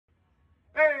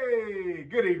Hey,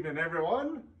 good evening,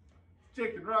 everyone.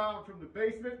 Jake and Rob from the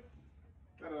basement.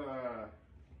 Got a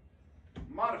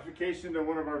modification to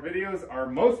one of our videos. Our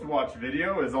most watched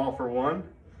video is All for One.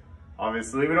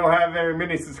 Obviously, we don't have very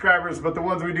many subscribers, but the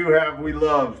ones we do have, we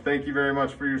love. Thank you very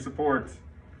much for your support.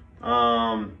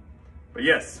 But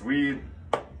yes, we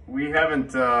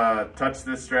haven't touched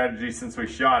this strategy since we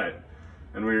shot it.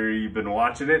 And we've been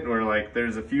watching it, and we're like,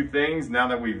 there's a few things, now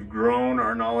that we've grown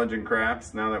our knowledge in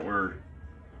craps, now that we're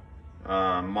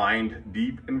mind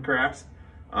deep in craps,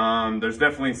 there's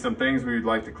definitely some things we would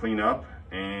like to clean up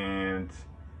and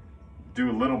do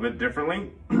a little bit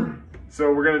differently.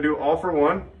 So we're gonna do All for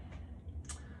One.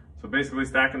 So basically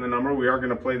stacking the number, we are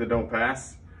gonna play the don't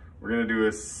pass. We're gonna do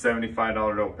a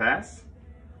 $75 don't pass.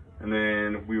 And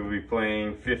then we will be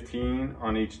playing 15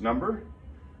 on each number.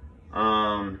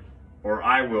 Or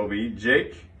I will be.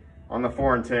 Jake on the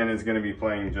 4 and 10 is going to be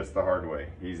playing just the hard way.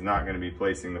 He's not going to be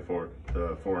placing the 4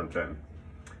 and 10.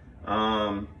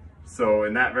 So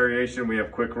in that variation, we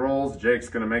have quick rolls. Jake's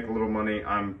going to make a little money.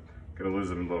 I'm going to lose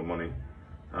him a little money.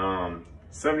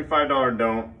 $75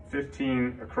 don't,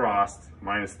 15 across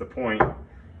minus the point.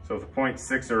 So if the point's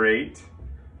 6 or 8,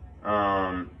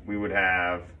 we would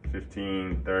have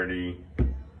 15, 30,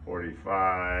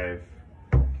 45,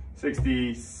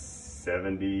 60,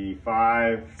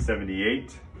 75,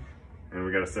 78, and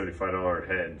we got a $75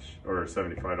 hedge or a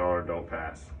 $75 don't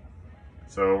pass.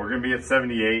 So we're gonna be at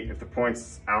 78. If the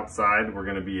point's outside, we're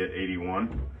gonna be at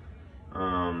 81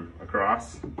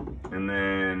 across. And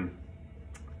then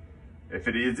if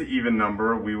it is an even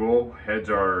number, we will hedge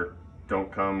our don't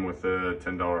come with a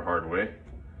 $10 hard way.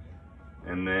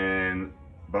 And then,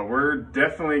 but we're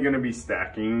definitely gonna be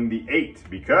stacking the 8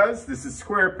 because this is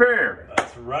square pair.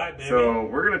 That's right, baby. So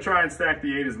we're gonna try and stack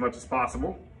the 8 as much as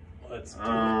possible. Let's do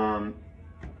it.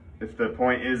 If the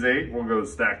point is 8, we'll go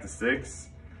stack the 6.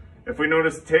 If we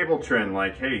notice a table trend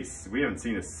like, hey, we haven't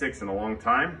seen a 6 in a long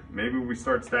time, maybe we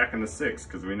start stacking the 6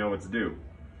 because we know it's due.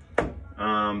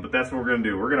 But that's what we're gonna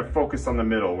do. We're gonna focus on the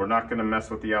middle. We're not gonna mess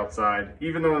with the outside.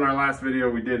 Even though in our last video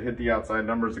we did hit the outside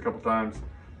numbers a couple times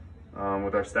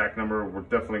with our stack number, we're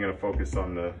definitely gonna focus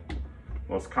on the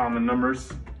most common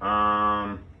numbers.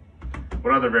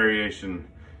 What other variation?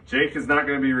 Jake is not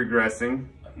going to be regressing.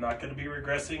 I'm not going to be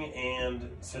regressing, and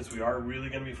since we are really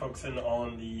going to be focusing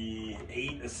on the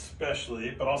 8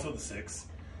 especially, but also the 6,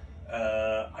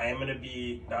 I am going to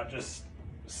be not just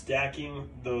stacking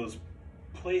those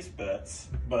place bets,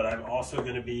 but I'm also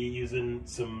going to be using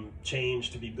some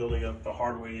change to be building up the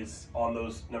hard ways on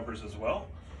those numbers as well,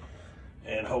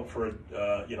 and hope for a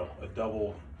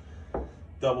double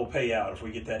payout. If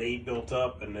we get that 8 built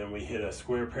up and then we hit a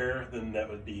square pair, then that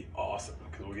would be awesome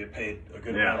because we'll get paid a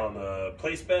good amount on the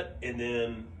place bet, and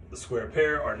then the square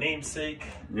pair, our namesake.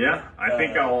 Yeah, I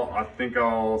think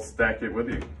I'll stack it with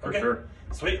you for sure.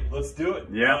 Sweet, let's do it.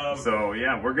 Yeah. So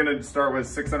yeah, we're gonna start with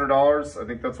 $600. I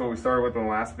think that's what we started with in the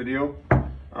last video,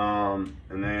 and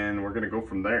then we're gonna go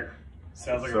from there.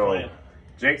 Sounds like a plan.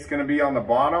 Jake's gonna be on the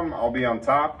bottom. I'll be on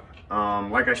top.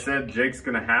 Like I said, Jake's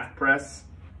gonna half press.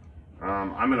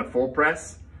 I'm gonna full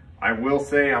press. I will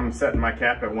say I'm setting my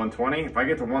cap at 120. If I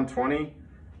get to 120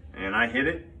 and I hit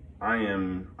it,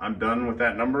 I'm done with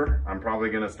that number. I'm probably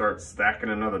gonna start stacking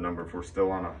another number if we're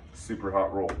still on a super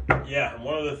hot roll. Yeah, and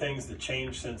one of the things that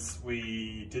changed since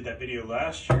we did that video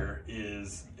last year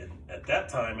is at that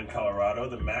time in Colorado,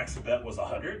 the max bet was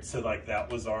 100. So like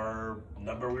that was our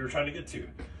number we were trying to get to.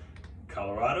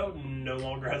 Colorado no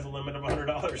longer has a limit of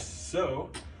 $100. So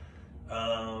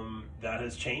that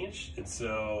has changed, and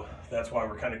so that's why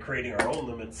we're kind of creating our own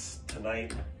limits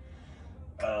tonight.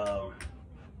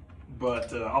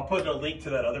 But I'll put a link to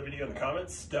that other video in the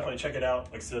comments. Definitely check it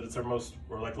out. Like I said, it's our most,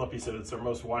 or like Luppy said, it's our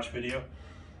most watched video,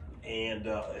 and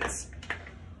it's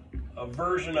a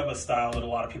version of a style that a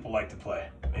lot of people like to play,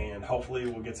 and hopefully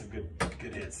we'll get some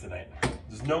good hits tonight.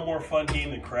 There's no more fun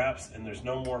game than craps, and there's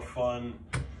no more fun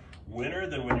winner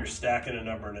than when you're stacking a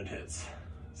number and it hits.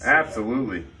 So,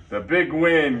 absolutely. The big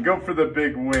win. Go for the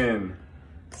big win.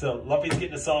 So Luppy's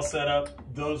getting us all set up.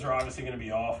 Those are obviously going to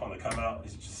be off on the come out.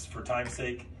 It's just for time's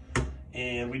sake.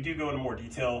 And we do go into more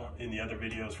detail in the other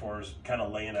videos for us, kind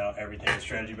of laying out everything in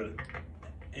strategy. But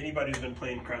anybody who's been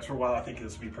playing craps for a while, I think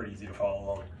this will be pretty easy to follow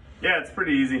along. Yeah, it's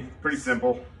pretty easy. Pretty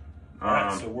simple. All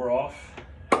right, so we're off.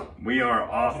 We are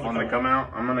off on the come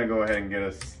out. I'm going to go ahead and get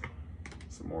us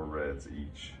some more reds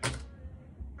each,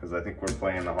 because I think we're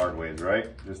playing the hard ways, right?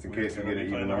 Just in case we get it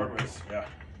even number. Yeah.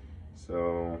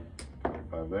 So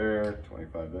 25 there,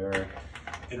 25 there.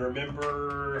 And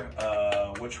remember,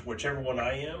 whichever one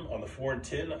I am on the 4 and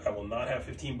 10, I will not have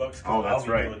 $15. Oh, that's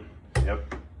right.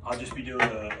 Yep. I'll just be doing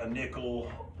a nickel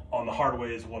on the hard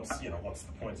ways once once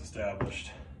the point's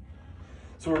established.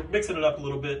 So we're mixing it up a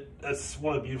little bit. That's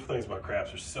one of the beautiful things about craps.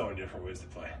 There's so many different ways to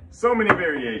play. So many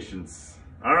variations.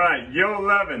 All right, Yo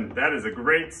 11. That is a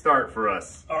great start for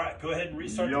us. All right, go ahead and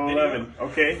restart Yo the video. 11.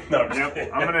 Okay. No, I'm just Yep.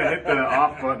 kidding. I'm gonna hit the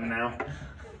off button now.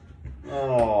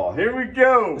 Oh, here we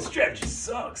go. The strategy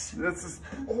sucks. This is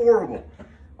horrible.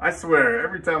 I swear,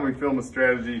 every time we film a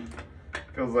strategy, it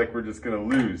feels like we're just gonna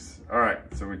lose. All right,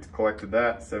 so we collected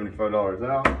that, $75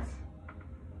 out.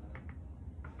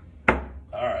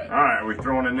 All right. All right, we're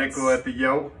throwing a nickel at the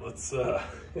yo. Let's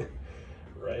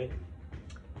right.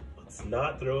 Let's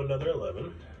not throw another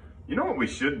 11. You know what we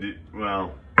should do?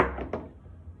 Well,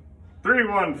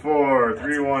 314, That's a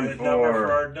good number for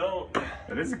our 314. don't.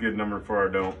 That is a good number for our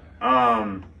don't.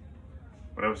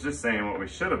 But I was just saying what we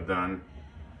should have done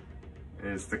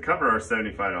is to cover our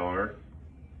 $75,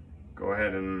 go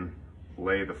ahead and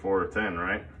lay the 4 or 10,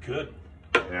 right? Could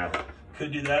Yeah.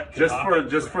 do that. Could Just opt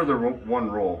for in the one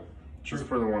roll. True. Just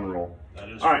for the one roll. That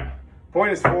is All true. right.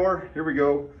 Point is 4. Here we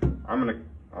go. I'm gonna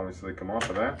obviously come off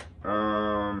of that.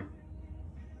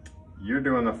 You're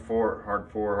doing the hard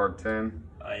 4, hard 10.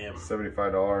 I am.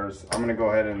 $75. I'm gonna go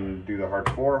ahead and do the hard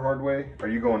 4 hard way. Are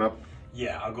you going up?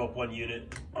 Yeah, I'll go up 1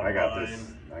 unit. I got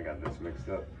this mixed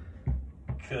up.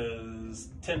 Because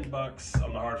 $10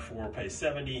 on the hard 4 pays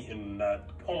 70, and that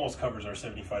almost covers our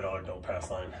 $75 don't pass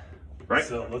line. Right.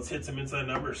 So let's hit some inside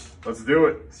numbers. Let's do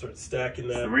it. Start stacking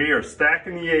that. So we are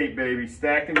stacking the 8, baby.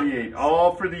 Stacking the 8.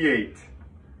 All for the 8.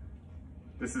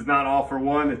 This is not all for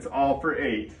 1. It's all for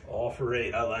 8. All for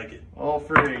 8. I like it. All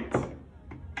for 8.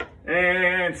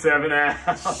 And 7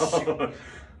 out.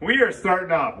 We are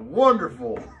starting off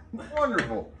wonderful.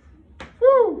 Wonderful.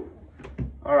 Woo!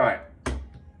 All right. So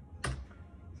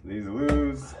these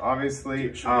lose,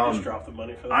 obviously. Should we just drop the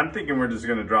money for that? I'm thinking we're just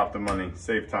going to drop the money.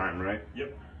 Save time, right?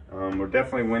 Yep. We're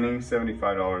definitely winning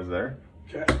 $75 there.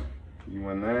 Okay. You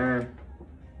win there.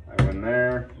 I win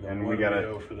there. And we got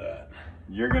owe for that.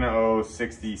 You're going to owe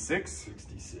 66.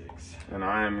 66. And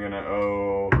I am going to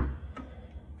owe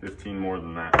 15 more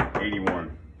than that.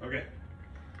 81. Okay.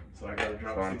 So I got to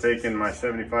drop So I'm 66. taking my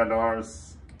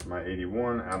 $75, my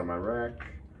 81 out of my rack.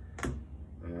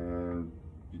 And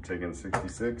you taking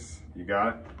 66. You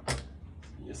got it?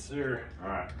 Yes, sir. All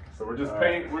right. So we're just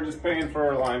paying for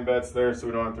our line bets there, so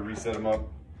we don't have to reset them up.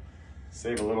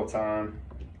 Save a little time.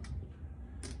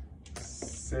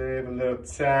 Save a little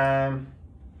time.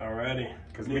 Alrighty.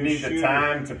 Because we need the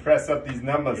time to press up these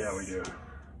numbers. Yeah, we do.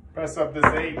 Press up this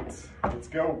 8. Let's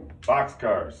go.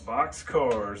 Boxcars. Box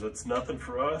cars. That's nothing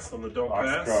for us on the don't Box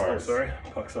pass. cars. Oh, sorry.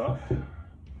 Puck's off.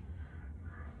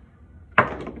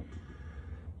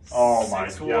 Oh my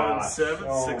gosh. 617.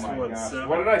 Oh my 617. gosh.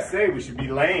 What did I say? We should be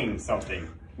laying something.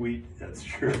 That's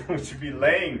true. We should be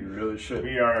laying. We really should.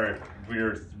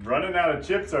 We're running out of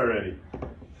chips already.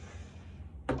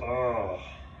 Oh.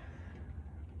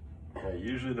 Yeah,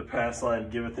 usually the pass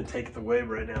line giveth and taketh away, but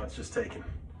right now it's just taken.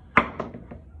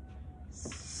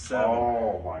 7.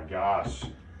 Oh my gosh.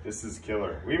 This is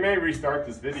killer. We may restart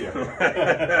this video.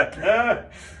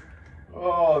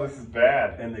 Oh, this is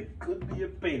bad. And it could be a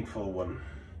painful one.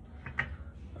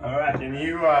 All right. Can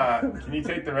you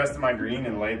take the rest of my green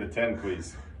and lay the 10,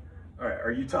 please? All right.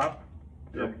 Are you top?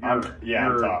 Yep.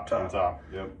 You're I'm top. I'm top.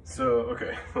 Yep. So,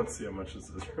 okay. Let's see how much this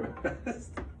is.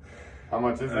 How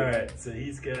much is it? All right. So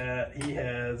he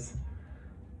has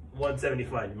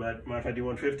 175. You mind if I do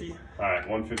 150? All right.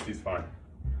 150 is fine.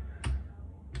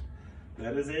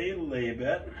 That is a lay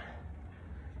bet,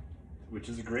 which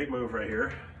is a great move right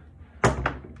here.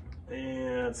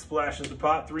 And splashes the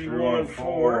pot.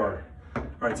 314.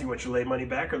 All right, so you want your lay money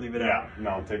back or leave it out? Yeah,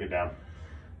 no, take it down.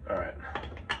 All right.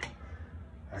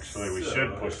 Actually, we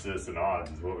should push this in odds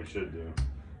is what we should do.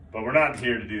 But we're not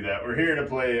here to do that. We're here to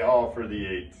play all for the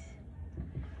 8.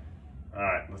 All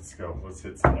right, let's go. Let's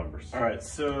hit some numbers. All right,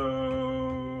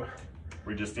 so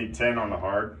We just need 10 on the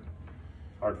hard.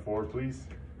 Hard 4, please.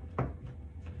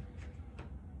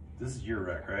 this is your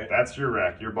rack, right? That's your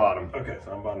rack, your bottom. Okay,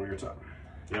 so I'm bottom, you're top.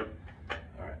 Yep.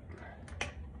 All right.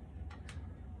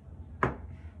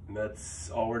 And that's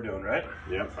all we're doing, right?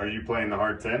 Yep. Are you playing the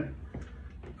hard 10?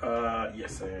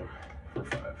 Yes, I am. For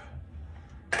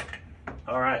 5.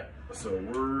 All right, so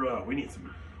we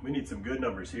need some good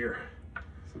numbers here.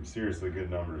 Some seriously good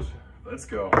numbers. Let's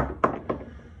go.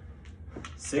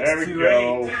 There we 6 to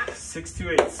go. 8. 6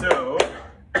 to 8. So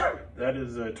that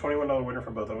is a $21 winner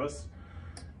for both of us.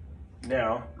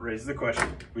 Now raises the question: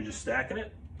 we just stacking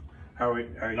it? How are you?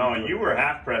 No, doing you it? were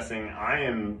half pressing. I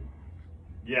am,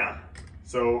 yeah.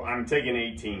 So I'm taking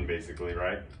 18 basically,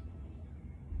 right?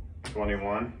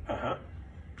 21. Uh-huh.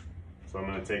 So I'm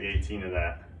going to take 18 of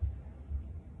that.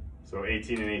 So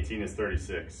 18 and 18 is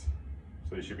 36.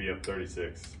 So you should be up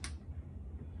 36.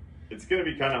 It's going to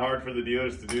be kind of hard for the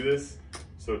dealers to do this,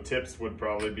 so tips would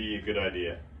probably be a good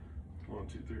idea. 1,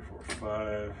 2, 3,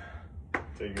 4, 5.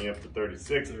 Take me up to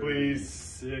 36,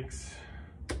 please. 36.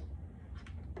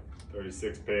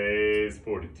 36 pays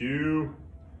 42.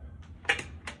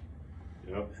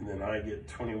 Yep. And then I get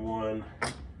 21.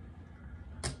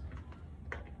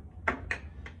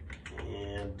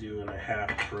 And doing a half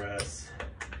press.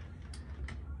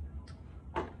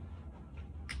 So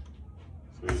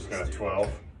you just got a 12.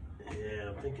 Yeah,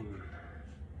 I'm thinking.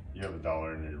 You have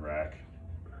 $1 in your rack.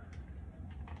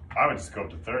 I would just go up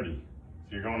to 30. So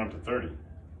you're going up to 30.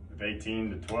 With 18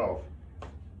 to 12,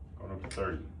 going up to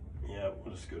 30. Yeah,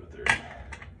 we'll just go to 30.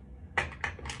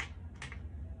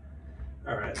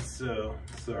 All right, so,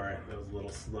 sorry, that was a little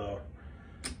slow.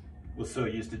 Was so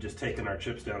used to just taking our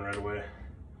chips down right away.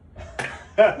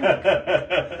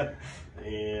 And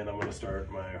I'm gonna start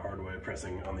my hard way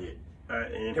pressing on the 8. All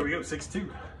right, and here we go, 6-2.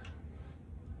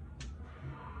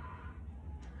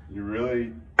 You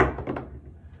really? 5,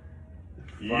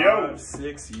 Yo!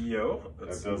 6, yo. That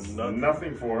That's does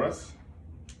nothing for us.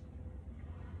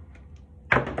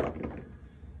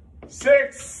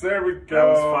 6! There we go. That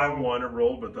was 5-1, it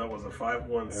rolled, but that was a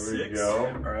 5-1, 6. There we go.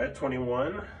 All right,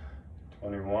 21.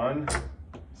 21. So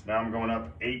now I'm going up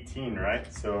 18,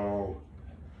 right? So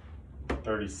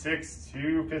 36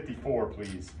 to 54,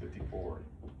 please. 54.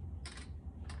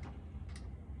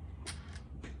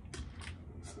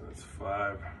 So that's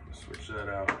 5. Switch that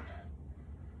out.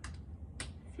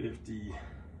 50.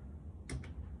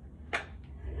 And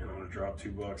I'm gonna drop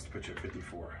 $2 to put you at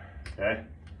 54. Okay.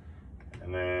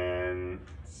 And then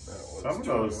some of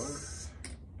those.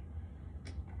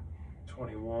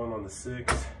 21 on the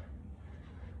 6.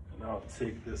 And I'll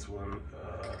take this one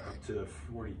up to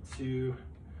 42.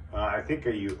 I think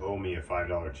you owe me a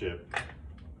 $5 chip.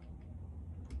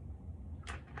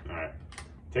 All right.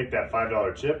 Take that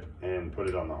 $5 chip and put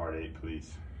it on the hard 8,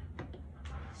 please.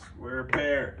 Square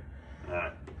pair. All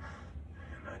right.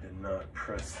 And I did not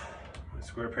press my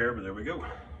square pair, but there we go.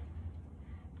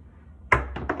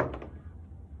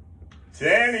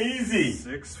 10 easy.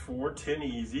 6, 4, 10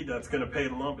 easy. That's gonna pay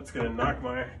the lump. It's gonna knock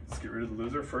my, let's get rid of the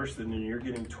loser first, and then you're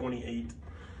getting 28.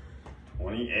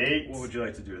 28. What would you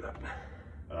like to do with that?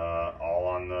 All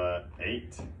on the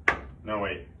 8. No,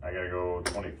 wait. I gotta go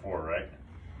 24, right?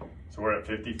 So we're at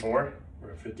 54.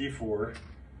 We're at 54.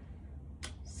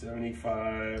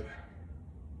 75.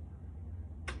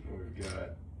 We've got.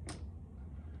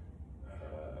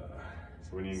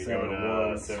 So we need to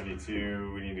go to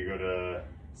 72. We need to go to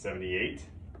 78,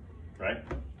 right?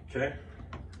 Okay.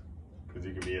 Because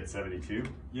you could be at 72.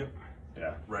 Yep.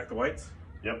 Yeah. Rack the whites.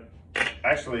 Yep.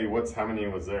 Actually, how many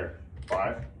was there?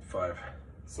 5? 5.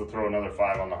 So throw another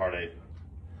 5 on the hard 8.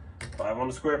 5 on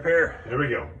the square pair. There we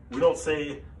go. We don't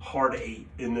say hard 8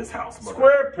 in this house.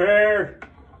 Square pair.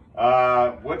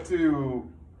 What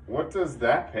does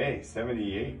that pay?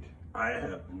 78. I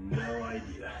have no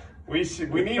idea. We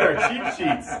need our cheat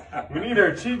sheets. We need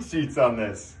our cheat sheets on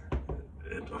this.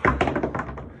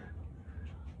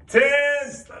 10.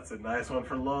 That's a nice one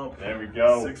for lump. There we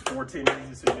go. 6, 14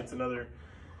 easy, so he gets another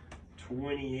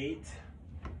 28.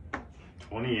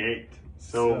 28.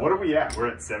 So what are we at? We're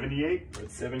at 78? We're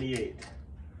at 78.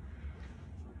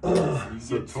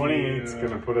 So 28 is going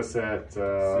to put us at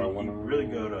so you really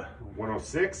go to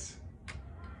 106.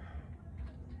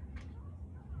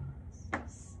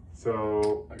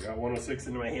 So I got 106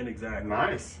 into my hand exactly.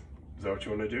 nice. Is that what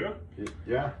you want to do?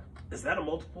 Yeah. Is that a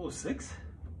multiple of 6?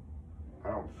 I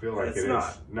don't feel like It's it is.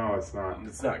 not. No, it's not.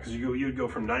 It's not, because you'd go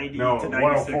from 90 No, to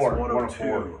 96, 104.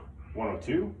 102.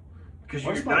 102? Because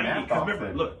What's you're my 90, math because off remember,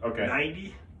 then? look, Okay.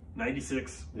 90,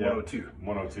 96, Yeah. 102.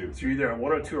 102. So you're either at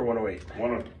 102 or 108.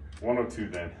 102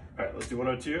 then. All right, let's do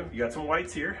 102. You got some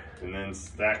whites here. And then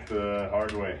stack the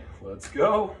hard way. Let's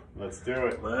go. Let's do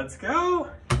it. Let's go.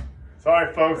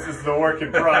 Sorry, folks. This is a work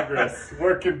in progress.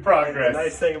 Work in progress. The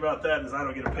nice thing about that is I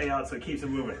don't get a payout, so it keeps it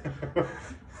moving.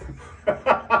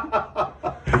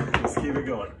 Let's keep it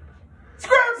going.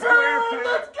 Square pair!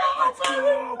 Let's go! Let's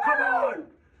go! Come on!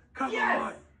 Come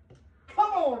on!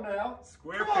 Come on now.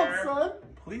 Square Come pair. on, son.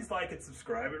 Please like and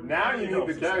subscribe. It Now really you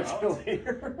need the helps us out.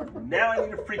 calculator. Now I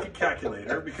need a freaking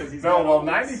calculator because he's No, got well, all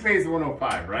 90 this. pays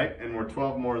 105, right? And we're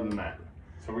 12 more than that.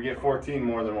 So we get 14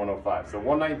 more than 105. So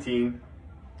 119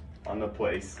 on the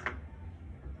place.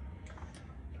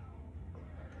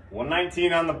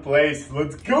 119 on the place.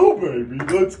 Let's go, baby.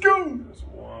 Let's go. There's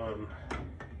one.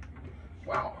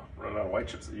 Wow, running out of white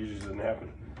chips. That usually doesn't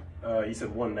happen. You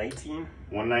said 119?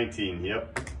 119,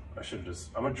 yep. I should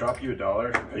just, I'm gonna drop you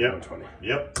 $1 and pay you Yep. 120.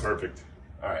 Yep, perfect.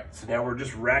 All right, so now we're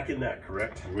just racking that,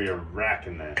 correct? We are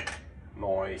racking that.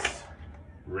 Nice.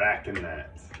 Racking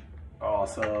that.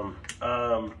 Awesome.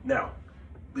 Now,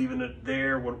 leaving it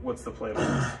there, what's the plan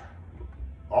on this?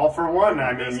 All for one.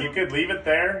 I mean, you could leave it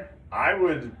there. I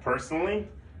would personally,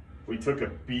 we took a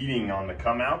beating on the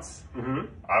come outs. Mm-hmm.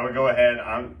 I would go ahead,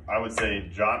 I would say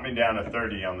drop me down to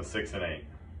 30 on the 6 and 8.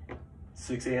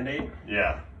 6 and 8?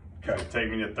 Yeah. Okay. So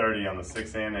take me to 30 on the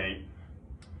 6 and 8.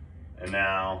 And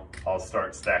now I'll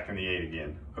start stacking the 8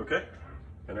 again. Okay.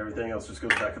 And everything else just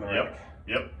goes back in the rack.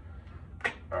 Yep.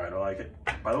 All right, I like it.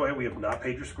 By the way, we have not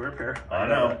paid your square pair. I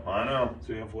know.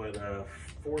 So we have what,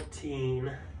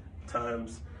 14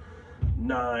 times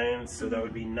 9, so that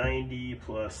would be 90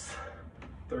 plus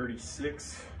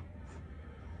 36.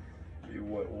 Be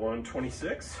what,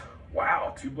 126?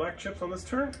 Wow, 2 black chips on this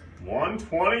turn.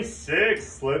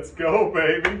 126. Let's go,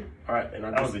 baby. All right, and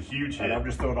that was a huge hit. And I'm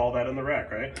just throwing all that in the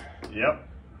rack, right? Yep.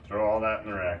 Throw all that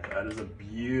in the rack. That is a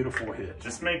beautiful hit.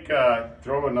 Just make,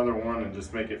 throw another one and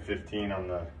just make it 15 on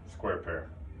the square pair.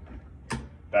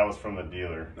 That was from the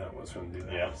dealer. That was from the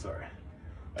dealer. Yeah. Sorry.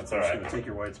 That's all I'm right. just gonna take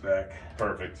your whites back.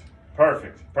 Perfect.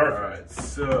 All right,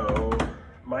 so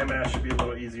my math should be a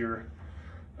little easier.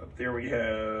 Up there we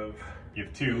have You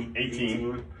have 2,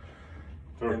 18.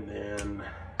 And then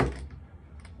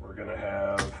we're gonna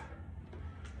have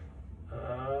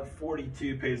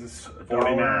 42 pays us a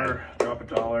 49. dollar, drop a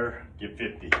dollar, Get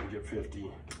 50. and get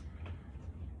 50.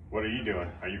 What are you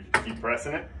doing? Are you keep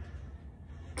pressing it?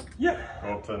 Yeah.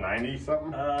 Go up to 90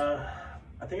 something?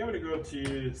 I think I'm gonna go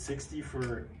to 60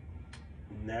 for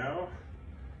now,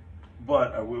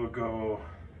 but I will go,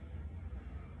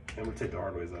 and we'll take the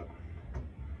hard ways up.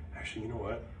 Actually, you know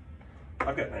what?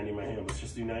 I've got 90 in my hand. Let's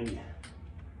just do 90.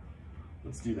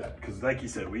 Let's do that, because like you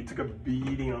said, we took a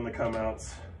beating on the come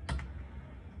outs.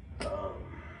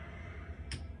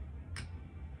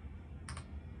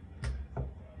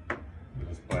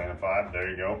 Just playing a 5. There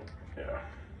you go. Yeah.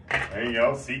 There you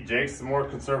go. See, Jake's the more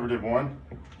conservative one.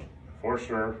 For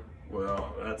sure.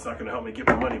 Well, that's not going to help me get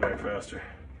my money back faster.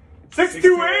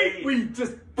 628. We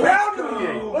just pounded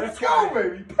the 8. Let's Let's go, go.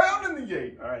 baby. Pounding the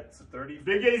 8. All right, so 30.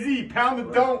 Big AZ, pound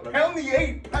the don't. Let me- Pound the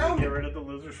 8. Pound Get it. rid of the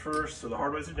losers first, so the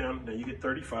hard ways are down. Now you get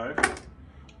 35.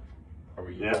 Are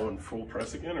we Yeah. going full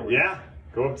press again? Or Yeah.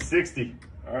 Go up to 60.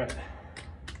 All right.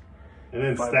 And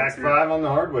then 5 stack bucks here. 5 on the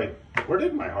hard way. Where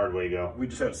did my hard way go? We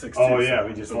just had 6. Oh, yeah.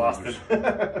 We just lost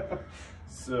it.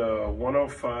 So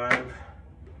 105.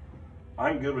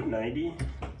 I'm good with 90.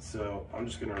 So I'm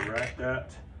just going to rack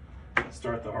that.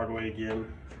 Start the hard way again.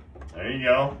 There you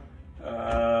go.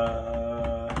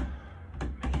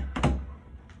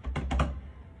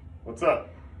 What's up?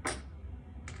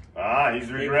 Ah, he's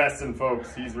regressing,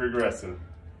 folks. He's regressing.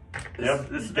 Yep, This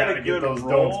you has been gotta a get good those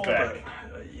roll, don'ts back.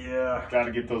 but, yeah.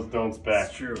 Gotta get those don'ts back.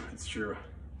 It's true. It's true.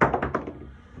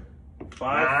 5,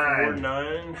 4, 9.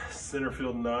 9, center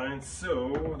field 9.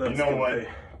 So that's You know gonna what? pay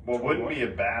What wouldn't be a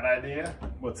bad idea?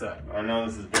 What's that? I know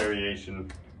this is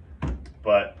variation,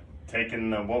 but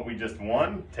taking what we just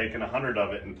won, taking 100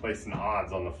 of it and placing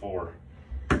odds on the 4,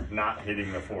 not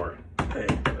hitting the 4. Hey,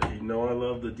 you know I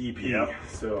love the DP, Yep.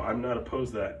 so I'm not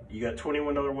opposed to that. You got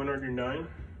 $21 winner on your 9.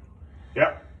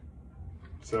 Yep.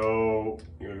 So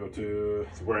You're gonna go to,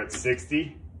 we're at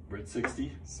 60, we're at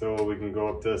 60. so we can go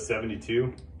up to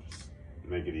 72. Just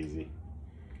make it easy.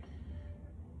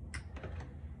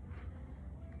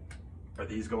 Are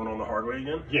these going on the hard way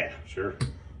again? Yeah, sure.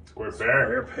 Square pair.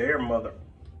 Square pair, mother.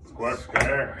 Square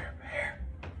pair.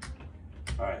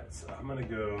 All right, so I'm gonna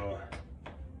go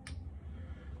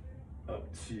up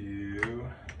to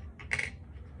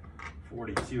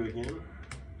 42 again.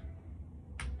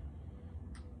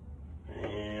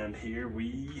 And here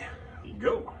we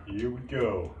go. Here we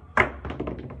go.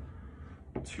 2,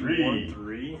 3. 1,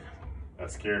 3.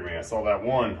 That scared me. I saw that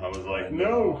 1. I was like, I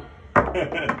no.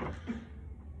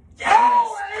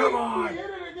 Yes! Come on! We hit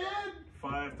it again.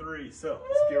 5, 3. So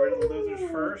let's get rid of the losers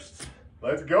first.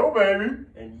 Let's go, baby.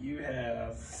 And you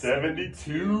have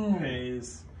 72.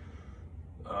 pays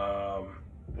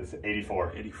It's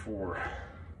 84. 84.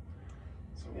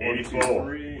 So 1, 84. 2,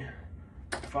 3,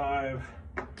 5,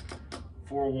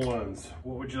 4 ones.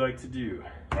 What would you like to do?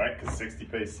 Right, because 60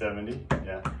 pays 70.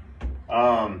 Yeah.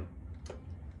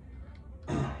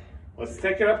 Let's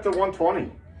take it up to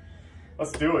 120.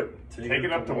 Let's do it. Take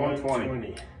it up to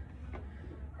 120.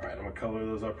 All right, I'm gonna color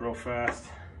those up real fast.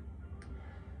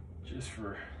 Just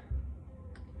for.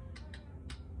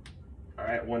 All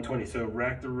right, 120. So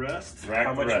rack the rest. Rack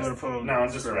How the much rest. you want to put on No,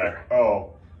 the just square rack.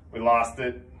 Oh, we lost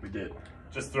it. pair? We did.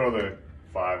 Just throw the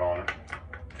 5 on it.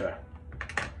 Okay.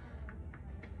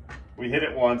 We hit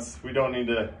it once. We don't need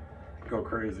to go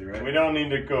crazy, right? We don't need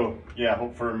to go, yeah,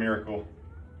 hope for a miracle.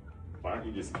 Why don't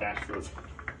you just cash those?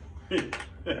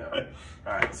 Yeah.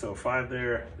 All right, so 5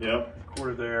 there. Yep.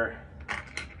 Quarter there.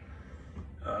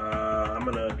 I'm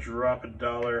gonna drop $1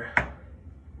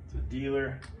 to the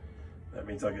dealer. That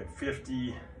means I'll get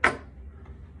 50,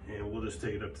 and we'll just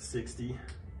take it up to 60.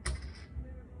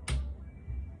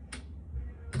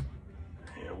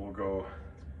 And we'll go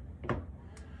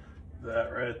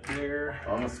that right there.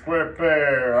 On the square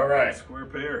pair, all right. Square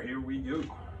pair, here we go.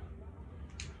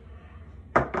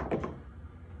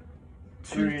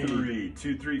 2-3,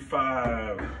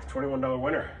 2-3-5, $21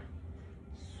 winner.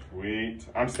 Sweet.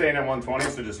 I'm staying at 120,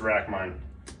 so just rack mine.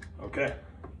 Okay.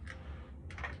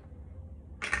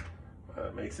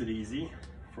 That makes it easy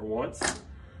for once.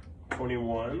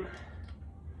 21.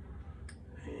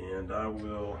 And I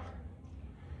will.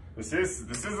 This is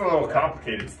a little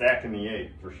complicated, stacking the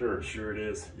 8 for sure. Sure it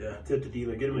is. Yeah. Tip the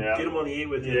dealer. Get him on the 8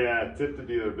 with you. Yeah, tip the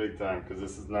dealer big time because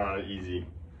this is not easy.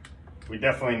 We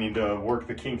definitely need to work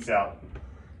the kinks out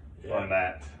on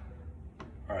that.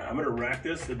 All right, I'm gonna rack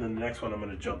this, and then the next one I'm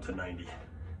gonna jump to 90.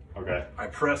 Okay. I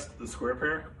pressed the square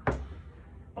pair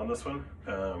on this one.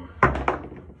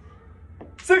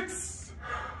 6.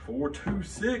 4, 2,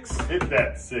 6. Hit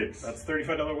that 6. That's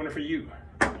 $35 winner for you.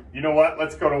 You know what?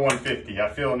 Let's go to 150. I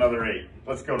feel another 8.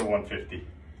 Let's go to 150.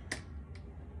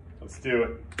 Let's do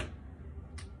it.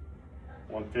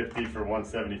 150 for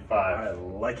 175. I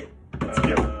like it. Let's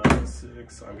get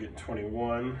 6. I'm getting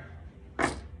 21.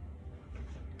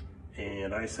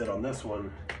 And I said on this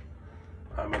one,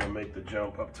 I'm gonna make the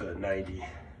jump up to 90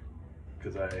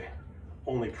 because I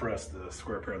only pressed the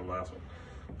square pair on the last one.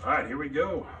 All right, here we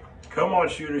go. Come on,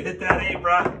 shooter, hit that 8,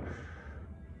 bro.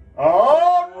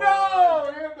 Oh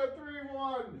no! We have the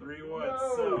 3-1. 3-1. No.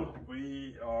 So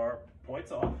we are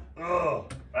points off. Oh,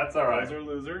 that's all right. Those are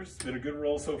losers. It's been a good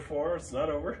roll so far. It's not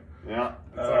over. Yeah,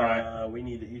 that's all right. We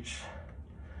need to each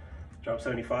drop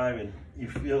 75, and you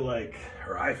feel like,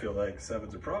 or I feel like,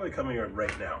 7s are probably coming in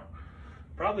right now.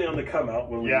 Probably on the come out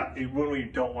when we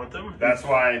don't want them. That's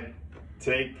why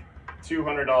take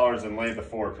 $200 and lay the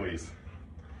 4, please.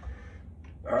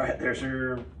 All right, there's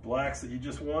your blacks that you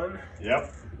just won.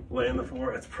 Yep. Laying the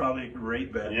 4. It's probably a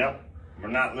great bet. Yep. We're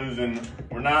not losing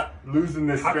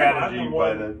this How strategy come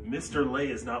by the Mr. Lay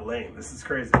is not laying. This is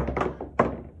crazy.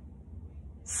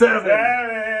 7.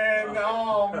 7.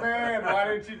 Oh man, why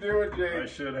didn't you do it, Jake? I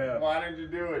should have. Why didn't you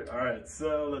do it? All right,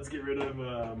 so let's get rid of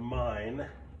mine.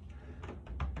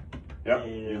 Yep.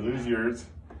 And you lose yours.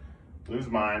 Lose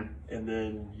mine. And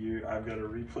then I've got to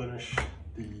replenish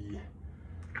the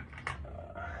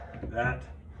that,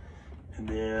 and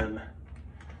then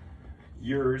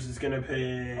yours is going to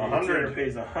pay 100.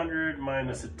 Pays 100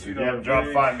 minus a $2. Yeah, drop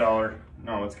 $5.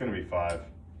 No, it's going to be 5.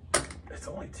 It's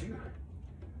only 2.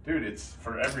 Dude, it's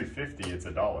for every 50, it's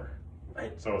 $1.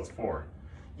 Right. So it's 4.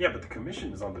 Yeah, but the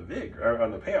commission is on the vig or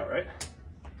on the payout, right?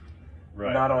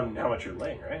 Right. Not on how much you're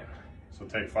laying, right? So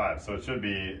take 5. So it should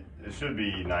be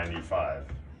 95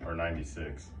 or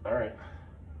 96. All right.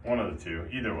 One of the two.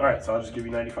 Either way. All right. So I'll just give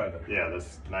you 95 then. Yeah,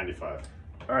 that's 95.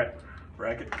 All right.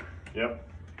 Bracket. Yep.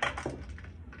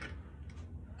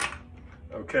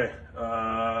 Okay.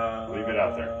 Leave it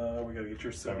out there. We gotta get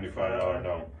your $75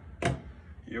 dome.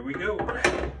 Here we go.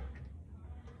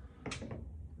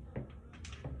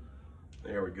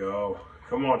 There we go.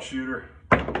 Come on, shooter.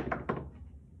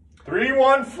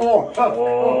 314.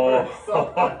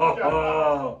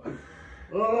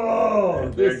 Oh,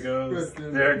 there goes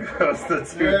the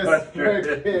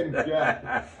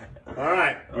 200. All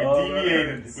right, we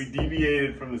deviated. We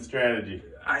deviated from the strategy.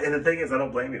 And the thing is, I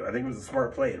don't blame you. I think it was a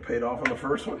smart play. It paid off on the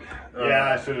first one.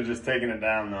 Yeah, I should have just taken it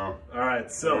down though. All right,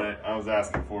 so I was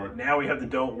asking for it. now we have the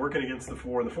don't working against the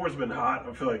 4. The 4's been hot.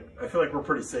 I feel like we're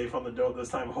pretty safe on the don't this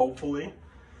time. Hopefully.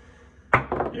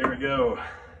 Here we go.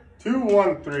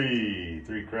 213.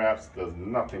 3 craps does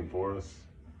nothing for us.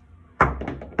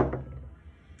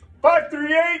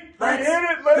 538. We hit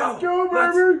it. Let's go, baby.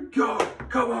 Let's go.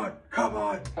 Come on. Come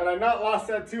on. Had I not lost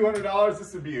that $200,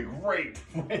 this would be a great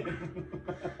win.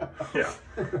 Yeah.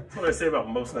 That's what I say about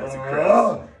most nights of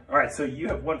craps. All right, so you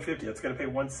have 150. That's going to pay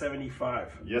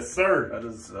 175. Yes, sir. That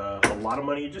is a lot of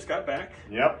money you just got back.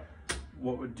 Yep.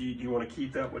 What would do you want to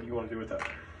keep that? What do you want to do with that?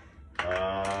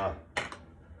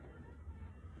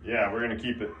 Yeah, we're gonna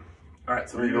keep it. All right,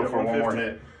 so we're gonna go for one more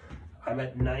hit. I'm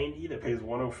at 90. That pays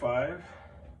 105,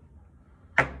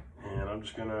 and I'm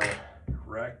just gonna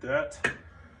rack that,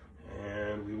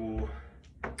 and we will.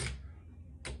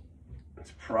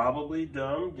 It's probably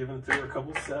dumb, given that there were a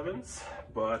couple 7s,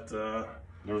 but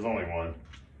there was only one.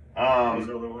 Was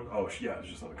there only one? Oh yeah, it's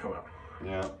just on the come out.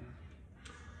 Yeah.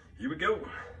 Here we go.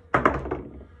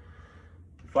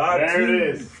 There it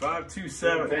is.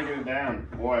 527. Taking it down.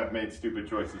 Boy, I've made stupid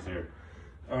choices here.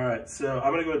 All right, so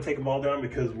I'm gonna go and take them all down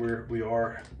because we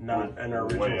are not in our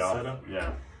Way original off. setup.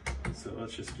 Yeah. So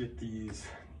let's just get these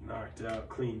knocked out,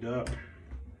 cleaned up.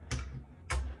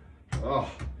 Oh.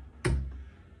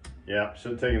 Yeah,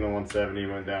 should have taken the 170,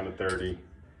 went down to 30.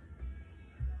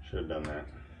 Should have done that.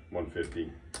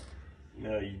 150.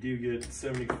 Now you do get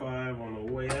 75 on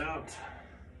the way out.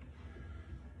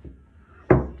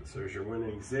 So there's your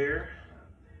winnings there.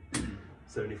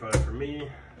 75 for me.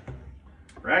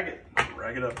 Rag it.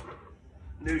 Rack it up.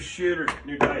 New shooter,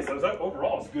 new dice. I was like,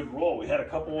 overall, it's a good roll. We had a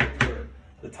couple where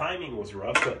the timing was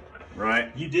rough, but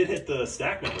Right. you did hit the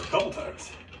stack number a couple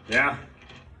times. Yeah.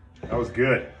 That was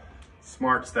good.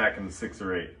 Smart stacking the 6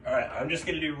 or 8. All right, I'm just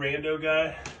gonna do rando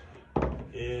guy,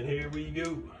 and here we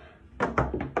go.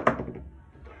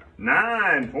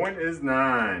 9. Point is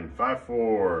 9.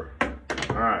 5-4.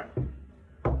 All right.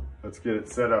 Let's get it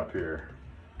set up here.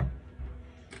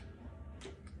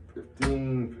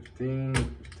 15, 15,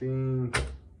 15.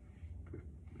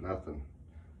 Nothing.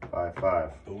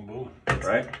 5-5. Boom, boom.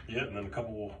 Right? Yeah, and then a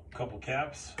couple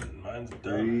caps, and mine's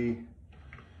done.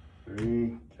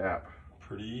 3 cap.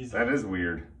 Pretty easy. That is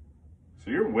weird.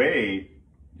 So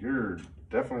you're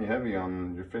definitely heavy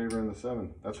on your favor in the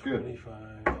 7. That's good.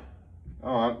 25.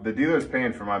 Oh, the dealer's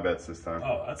paying for my bets this time.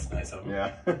 Oh, that's nice of him.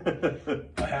 Yeah.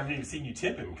 I haven't even seen you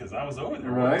tip him because I was over there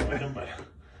Right. with him, but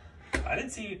I didn't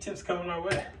see your tips coming my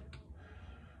way.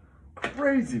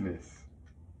 Craziness.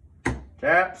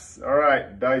 Caps. All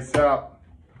right, dice out.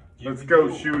 Here Let's we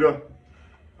go, shooter.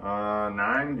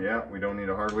 9. Yeah, we don't need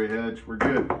a hard way hedge. We're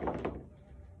good.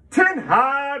 10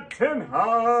 hard. 10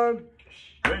 hard.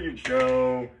 There you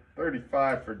go.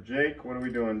 35 for Jake. What are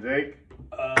we doing, Jake?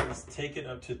 Let's take it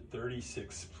up to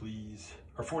 36, please.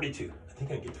 Or 42. I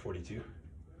think I can get to 42.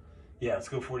 Yeah, let's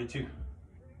go 42.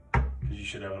 Because you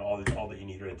should have all that you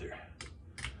need right there.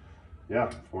 Yeah,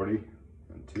 40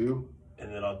 and 2.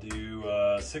 And then I'll do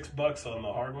 $6 on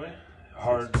the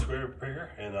hard square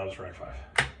pair, and I'll just rack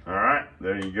 5. All right,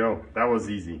 there you go. That was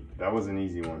easy. That was an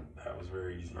easy one. That was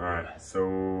very easy. All right,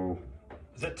 so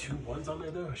Is that 2 1s on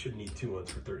there though? I should need 2 1s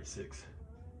for 36.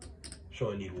 Should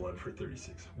only need 1 for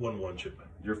 36. 1 should.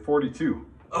 you're 42.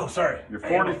 Oh, sorry. You're I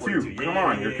am a 42. 42. Come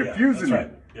on, you're confusing That's me.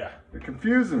 right. Yeah. You're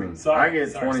confusing me. Sorry, I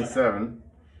get sorry, 27.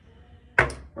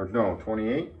 Or no,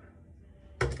 28?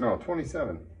 No,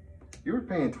 27. You were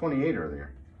paying 28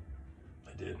 earlier.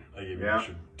 I did. I gave you Yeah.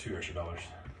 $2 extra.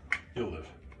 You'll live.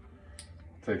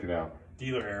 Take it out.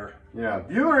 Dealer error. Yeah,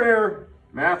 dealer error.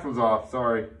 Math was off,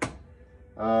 sorry.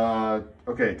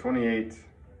 Okay, 28.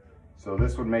 So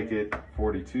this would make it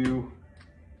 42.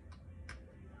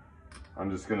 I'm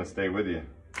just gonna stay with you.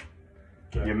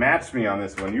 Okay. You matched me on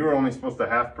this one. You were only supposed to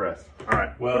half press. All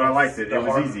right, Well, but I liked it. the It was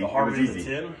hard- easy. the It hard was way to easy.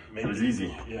 10 made It was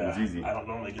easy. Yeah. It was easy. I don't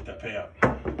normally get that payout.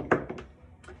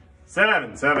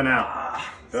 7 out.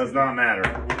 Does not matter.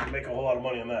 We can make a whole lot of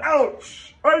money on that.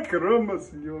 Ouch! Ay caramba,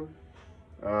 señor.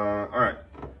 All right.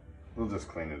 We'll just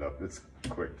clean it up. It's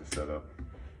quick to set up.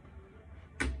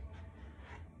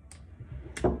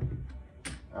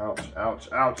 Ouch,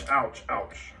 ouch, ouch, ouch,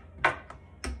 ouch.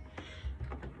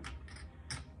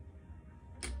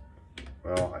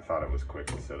 Well, I thought it was quick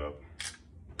to set up.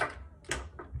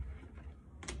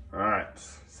 All right,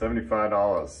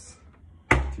 $75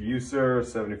 to you, sir.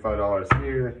 $75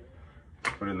 here.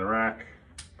 Put in the rack.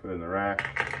 Put in the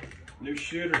rack. New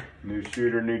shooter. New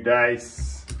shooter, new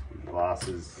dice.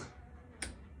 Losses.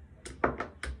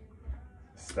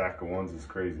 Stack of 1s is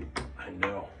crazy. I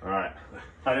know. All right.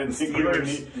 I didn't think we were Steelers,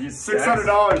 need these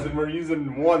 $600 and we're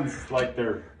using 1s like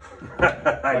they're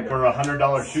like we're a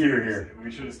 $100 shooter here. We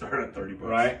should have started at $30.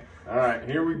 Right? All right,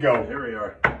 here we go. Here we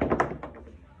are.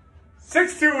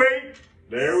 628.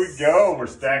 There we go. We're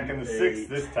stacking the 6 8.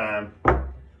 this time.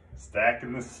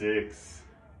 Stacking the 6.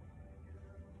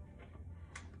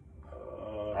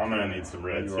 I'm gonna need some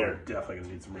reds You here. are definitely gonna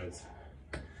need some reds.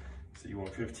 So you want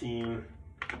 15,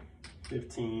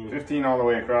 15. 15 all the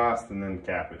way across and then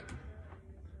cap it.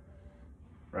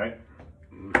 Right?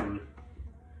 Mm-hmm.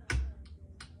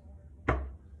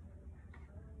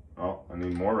 Oh, I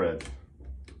need more reds.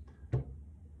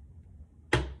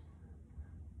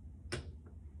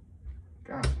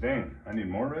 Gosh dang, I need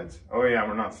more reds? Oh yeah,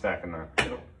 we're not stacking that.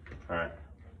 All right.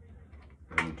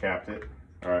 And capped it.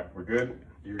 All right, we're good?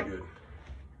 You're good.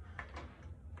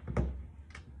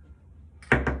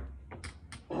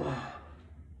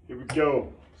 Here we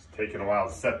go. It's taking a while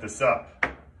to set this up.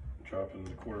 Dropping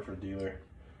the quarter for dealer.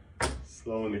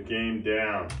 Slowing the game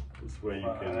down. This way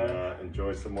you can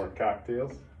enjoy some more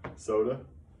cocktails, soda.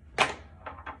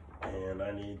 And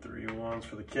I need 3 1s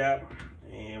for the cap.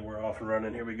 And we're off and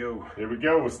running. Here we go. Here we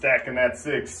go. We're stacking that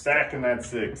 6. Stacking that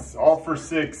 6. All for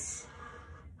 6.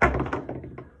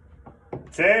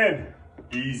 10.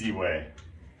 Easy way.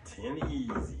 10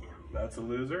 easy. That's a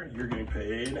loser. You're getting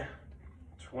paid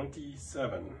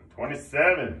 27.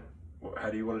 27. How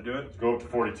do you want to do it? Let's go up to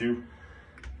 42.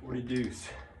 40 deuce.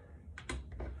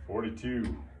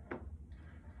 42.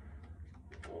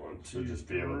 1, 2, just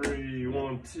be able 3.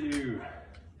 1, 2.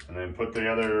 And then put the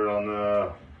other on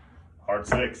the hard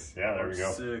 6. Yeah, there we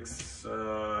go. 6.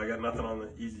 I got nothing on the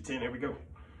easy 10. Here we go.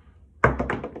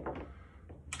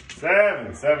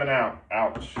 7. 7 out.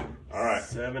 Ouch. All right.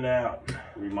 7 out.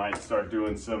 We might start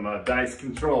doing some dice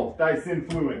control, dice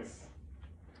influence.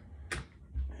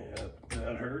 Yeah,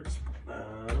 that hurts.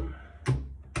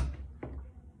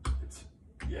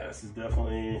 This is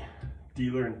definitely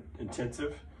dealer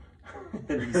intensive.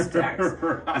 These stacks,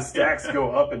 Right. the stacks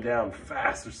go up and down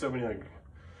fast. There's so many like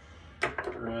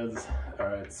reds. All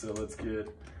right, so let's get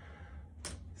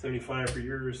 75 for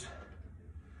yours,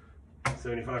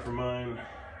 75 for mine.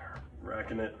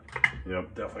 Racking it.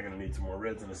 Yep. Definitely gonna need some more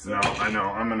reds in a No, second. I know.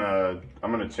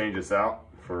 I'm gonna change this out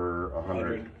for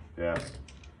 100. Yeah.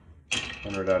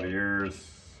 100 out of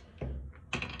yours.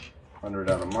 100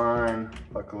 out of mine.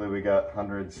 Luckily we got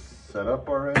hundreds set up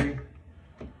already.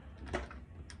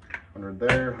 100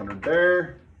 there, 100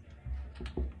 there.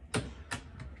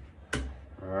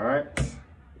 All right.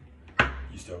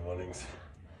 You still have winnings.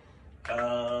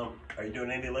 Are you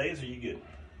doing any lays or are you good?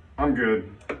 I'm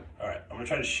good. All right, I'm gonna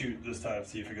try to shoot this time,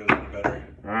 see if it goes any better.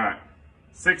 All right.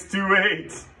 6, 2,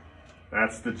 8.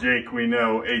 That's the Jake we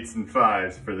know, 8s and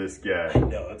 5s for this guy.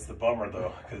 No, that's the bummer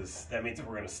though, because that means that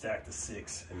we're gonna stack the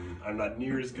 6, and I'm not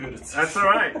near as good at. That's all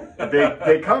right.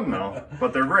 They come though,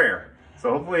 but they're rare.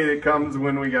 So hopefully it comes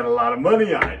when we got a lot of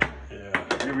money on it.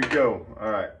 Yeah. Here we go. All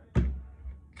right.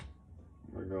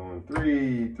 We're going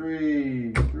 3,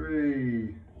 3,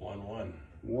 3. 1, 1.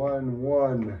 1,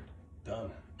 1.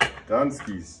 Done.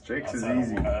 Dunskies. Jake's is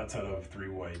easy. Outside of 3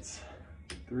 whites.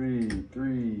 3,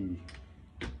 3.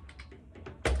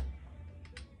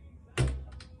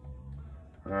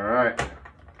 All right.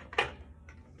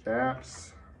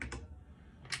 Caps.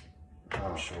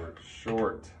 I'm short.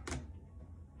 Short.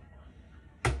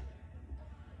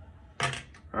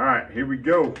 All right, here we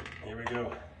go. Here we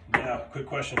go. Now, quick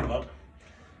question, Bump.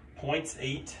 Points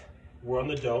 8. We're on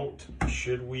the don't.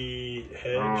 Should we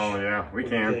hedge? Oh yeah, we What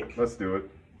do you can. think? Let's do it.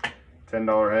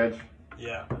 $10 hedge,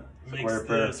 Yeah. Makes Square the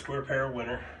pair. square pair a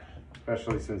winner.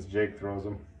 especially since Jake throws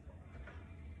them.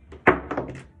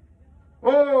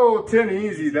 Oh, 10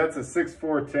 easy. That's a 6,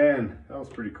 4, 10. That was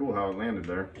pretty cool how it landed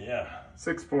there. Yeah.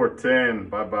 6, 4, 10.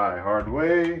 Bye-bye. Hard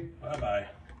way. Bye-bye.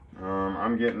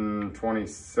 I'm getting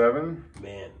 27.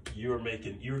 Man, you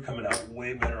were coming out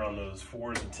way better on those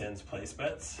 4s and 10s place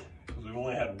bets, because we've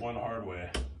only had one hard way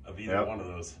of either one of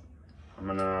those. I'm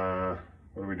gonna,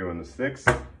 what are we doing, the 6?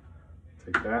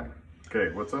 Take that.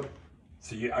 Okay, what's up?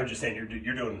 So I'm just saying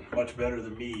you're doing much better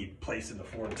than me placing the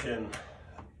 4 and 10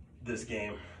 this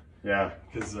game, Yeah.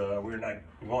 because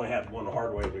we've only had one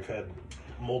hard way. We've had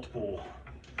multiple.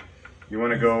 You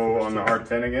want to go on the hard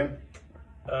 10 again?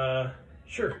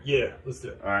 Sure. Yeah, let's do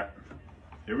it. All right.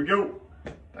 Here we go.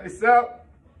 Dice out.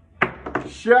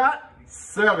 Shot.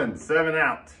 7. 7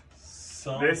 out.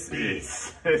 This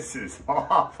is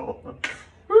awful.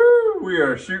 Woo! We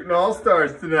are shooting all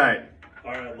stars tonight.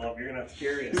 All right, love. You're gonna have to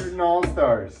carry us. Shooting all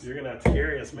stars. You're gonna have to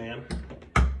carry us, man.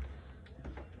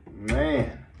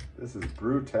 Man, this is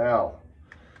brutal.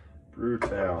 We've had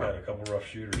Brutal. a couple rough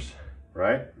shooters.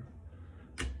 Right?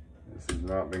 This has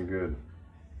not been good.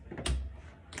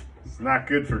 It's not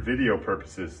good for video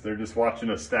purposes. They're just watching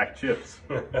us stack chips.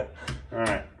 All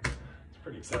right. It's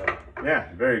pretty exciting.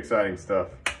 Yeah, very exciting stuff.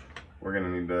 We're gonna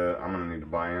need to. I'm gonna need to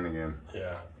buy in again.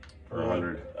 Yeah. For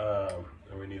 100.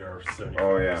 And we need our 75.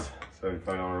 Oh yeah,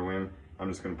 $75 win. I'm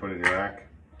just gonna put it in your rack.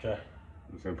 Okay.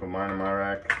 I'm just gonna put mine in my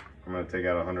rack. I'm gonna take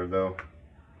out 100 though.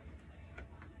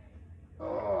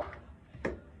 Oh.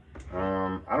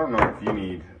 I don't know if you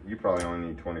need. You probably only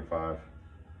need 25.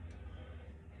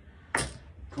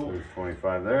 Cool. There's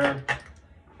 25 there,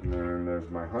 and then there's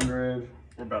my 100,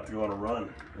 We're about to go on a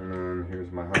run. and then here's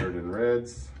my 100 in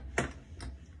reds.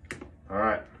 All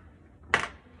right.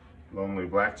 Lonely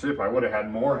black chip. I would have had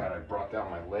more had I brought down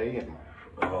my leg and my.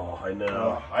 Oh, I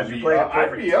know. I'd be up.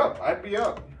 I'd be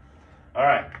up. All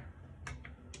right.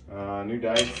 New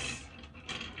dice.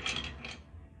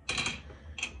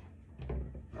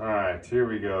 All right, here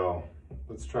we go.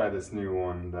 Let's try this new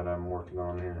one that I'm working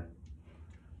on here.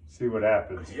 See what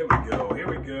happens. Here we go. Here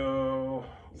we go.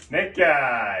 Snake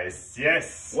eyes.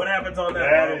 Yes. What happens on that?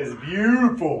 That is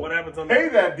beautiful. What happens on Hey,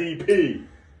 that? that DP.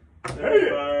 Hey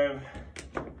it. 75.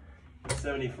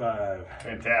 75.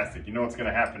 Fantastic. You know what's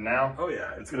gonna happen now? Oh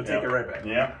yeah, it's gonna take it right back.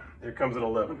 Yeah. Here comes an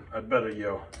 11. I'd bet a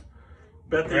yo.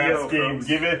 Bet the Graps yo, game folks.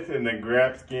 giveth and the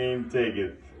Graps game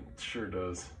taketh. It sure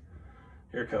does.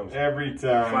 Here it comes. Every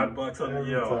time. $5 on the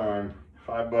Every yo. time.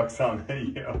 $5 on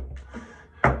the yo.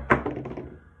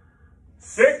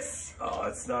 6. Oh,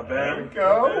 that's not bad. There we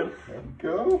go. There we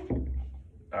go.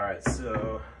 All right,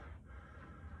 so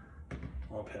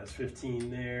one past 15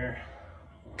 there.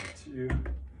 1, 2.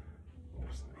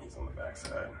 Oops, he's on the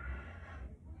backside.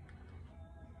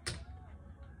 He's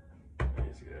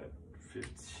got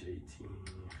 15,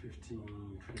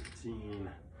 18, 15.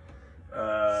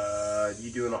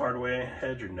 You doing a hard way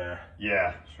hedge or nah?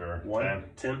 Yeah, sure. 1,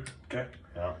 10. Okay.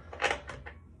 Yeah.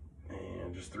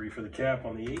 And just 3 for the cap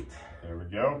on the 8. There we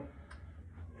go.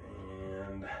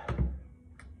 And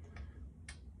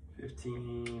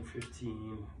 15,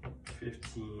 15,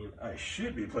 15. I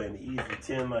should be playing the easy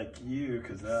 10 like you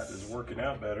because that is working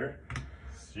out better.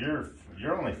 So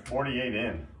you're only 48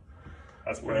 in.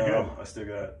 That's pretty Well, good. I still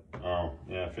got, Oh,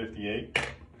 yeah, 58.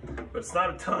 but it's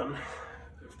not a ton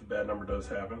if the bad number does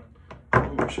happen.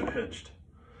 Ooh, I should have hedged.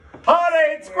 Hot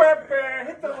 8 square pair.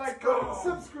 Hit the Let's like go.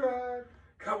 button, subscribe.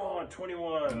 Come on,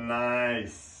 21.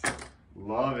 Nice.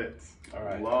 Love it. All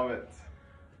right. Love it.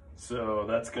 So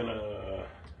that's gonna,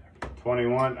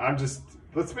 21.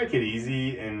 Let's make it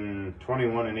easy. And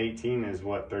 21 and 18 is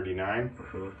what, 39?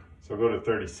 So go to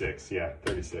 36. Yeah,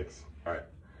 36. all right.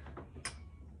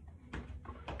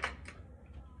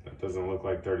 That doesn't look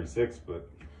like 36, but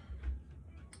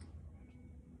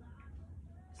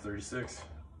It's 36.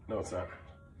 No, it's not.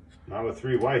 not with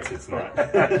 3 whites, it's not.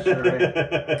 Sure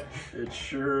ain't. It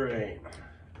sure ain't.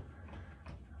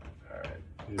 All right.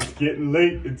 It's getting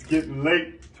late. It's getting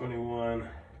late. 21.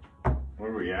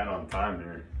 Where are we at on time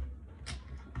here?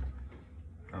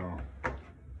 Oh,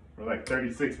 we're like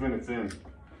 36 minutes in.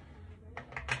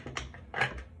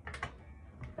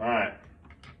 All right.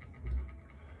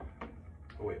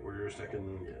 Oh, wait, we're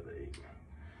second. Yeah,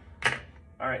 the 8.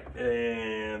 All right,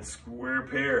 and square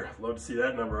pair. Love to see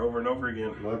that number over and over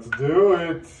again. Let's do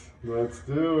it. Let's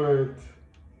do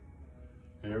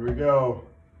it. Here we go.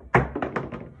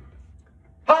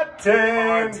 Hot 10.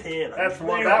 Hot 10. That's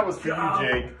one. There That was for we go.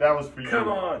 you, Jake. That was for you. Come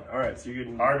on. All right, so you're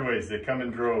getting. Hard ways. They come in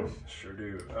droves. Sure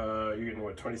do. You're getting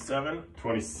what, 27?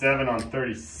 27 on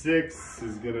 36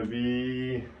 is gonna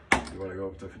be. You want to go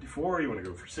up to 54? You want to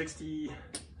go for 60?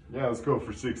 Yeah, let's go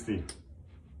for 60.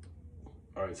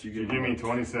 All right, so You you give me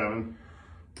 27,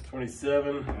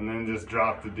 27. and then just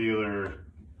drop the dealer.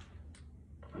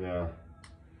 Yeah.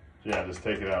 Yeah, just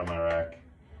take it out of my rack.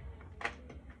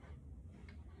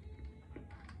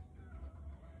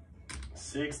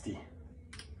 60.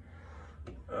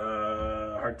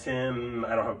 Hard 10.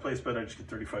 I don't have a place bet. I just get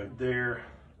 35 there.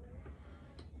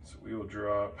 So we will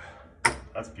drop.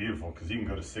 That's beautiful because you can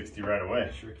go to 60 right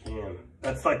away. Sure can.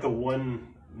 That's like the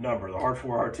one number. The hard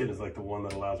 4, hard 10 is like the one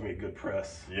that allows me a good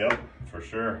press. Yep, for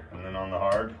sure. And then on the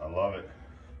hard, I love it.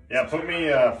 Yeah, put me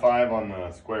 5 on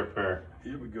the square pair.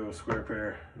 Here we go, square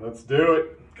pair. Let's do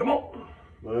it. Come on.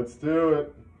 Let's do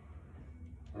it.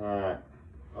 All right.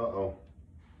 Uh-oh.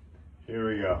 Here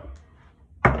we go.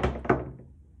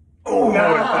 Oh,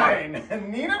 9.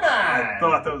 Need a 9. I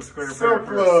thought that was square So pair.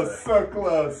 close, so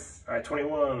close. All right,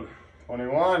 21.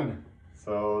 21.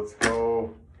 So let's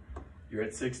go. You're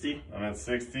at 60. I'm at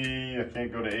 60. I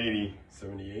can't go to 80.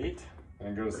 78.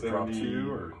 And go to Or 70. drop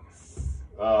 2 or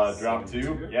Drop 2.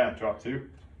 72? Yeah, drop 2.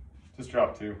 Just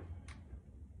drop 2.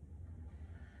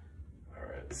 all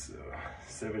right, so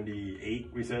 78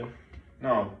 we said.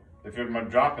 No, if I'm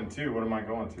dropping 2, what am I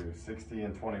going to? 60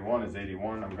 and 21 is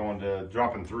 81. I'm going to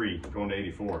dropping 3, going to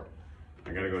 84.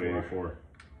 I gotta go to 84.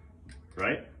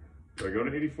 Right? Do I go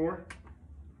to 84?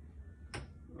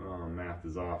 Oh, math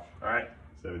is off. All right.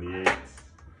 78.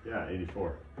 Yeah,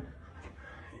 84.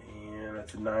 And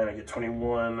that's a 9. I get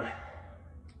 21.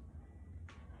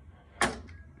 And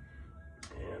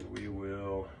we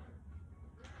will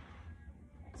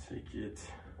take it.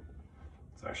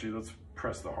 So actually, let's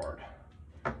press the hard.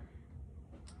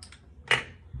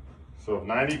 So if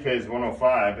 90 pays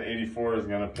 105, 84 is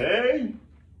gonna pay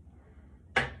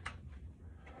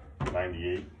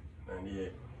 98.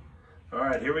 98. All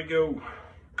right, here we go.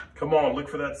 Come on, look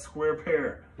for that square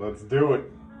pair. Let's do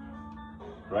it.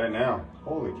 Right now.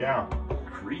 Holy cow.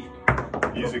 Creed.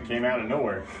 Music came out of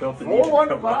nowhere. Felt the need to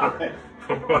come 415. out.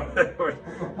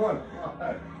 415.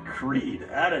 Creed,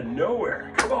 out of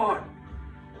nowhere. Come on.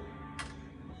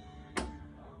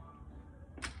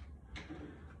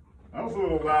 That was a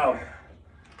little loud.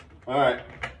 All right.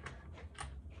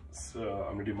 So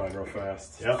I'm gonna do mine real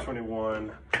fast. Yep.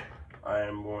 21. I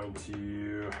am going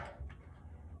to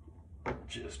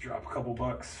just drop a couple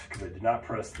bucks because I did not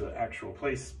press the actual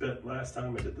place bet last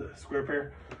time I did the square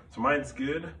pair. So mine's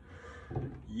good.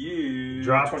 You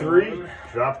drop 21.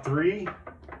 three,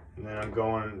 and then I'm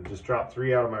going just drop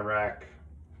 3 out of my rack.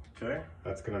 Okay.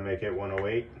 That's gonna make it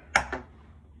 108.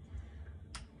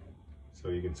 So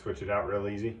you can switch it out real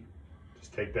easy.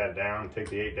 Just take that down, take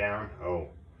the 8 down. Oh,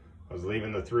 I was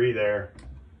leaving the 3 there.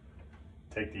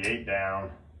 Take the 8 down,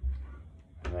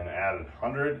 and then add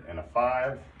 100 and a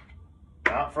 5.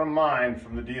 Not from mine,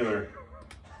 from the dealer.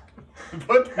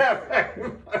 Put that back.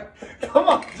 Come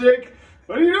on, Jake.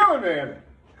 What are you doing, man?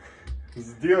 This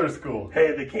is dealer school.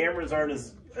 Hey, the cameras aren't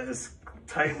as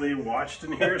tightly watched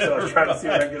in here, so I was trying to see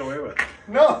what I can get away with.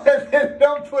 No,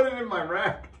 don't put it in my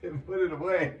rack. Put it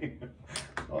away.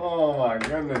 Oh my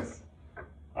goodness.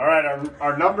 All right,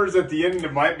 our numbers at the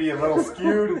end might be a little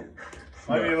skewed.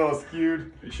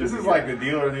 This is like the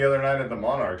dealer the other night at the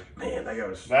Monarch. Man,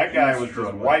 that guy was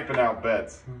just wiping out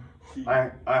bets.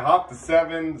 I hopped the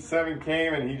 7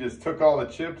 came and he just took all the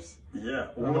chips. Yeah,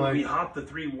 well, we hopped the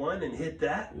 3-1 and hit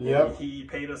that. Yep. And he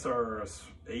paid us our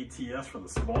ATS for the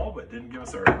small, but didn't give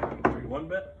us our 3-1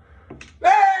 bet. Hey!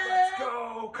 Let's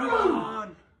go! Come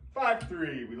on!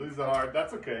 5-3. We lose the hard.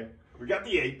 That's okay. We got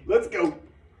the 8. Let's go.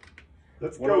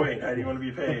 Let's go. 108. How do you want to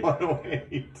be paid?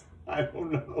 108. I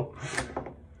don't know.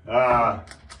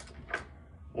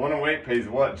 108 pays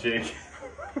what, Jake?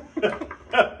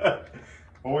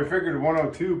 Well, we figured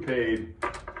 102 paid.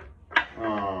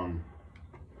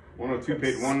 102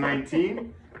 paid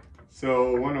 119.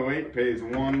 So 108 pays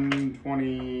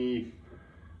 120.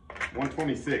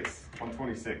 126.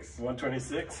 126.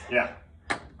 126? Yeah.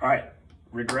 All right.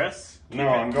 Regress? No,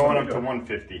 I'm going up to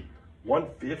 150.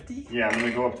 150? Yeah, I'm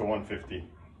gonna go up to 150.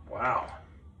 Wow.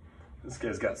 This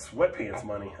guy's got sweatpants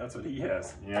money. That's what he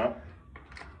has. Yeah.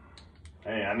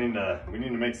 Hey, we need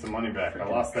to make some money back. I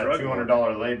lost that drug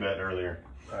 $200 lay bet earlier.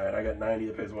 All right, I got 90.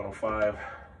 It pays 105.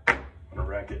 I'm gonna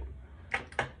rack it,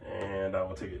 and I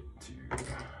will take it to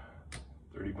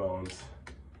 30 bones,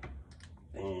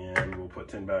 and we'll put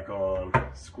 10 back on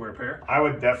square pair. I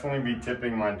would definitely be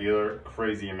tipping my dealer a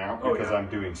crazy amount because yeah. I'm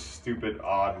doing stupid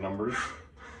odd numbers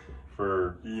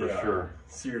for sure.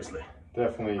 Seriously.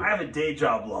 Definitely. I have a day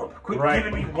job lump. Quit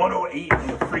giving me 108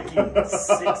 and a freaking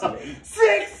 6 and 8.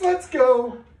 6, let's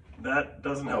go. That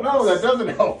doesn't help No, us. that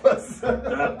doesn't help us.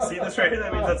 See this right here?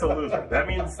 That means that's a loser. That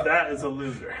means that is a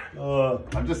loser.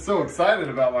 I'm just so excited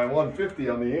about my 150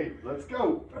 on the 8. Let's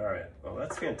go. All right. Well,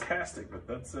 that's fantastic, but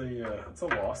that's a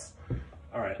loss.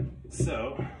 All right.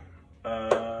 So,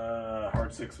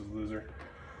 hard 6 was loser,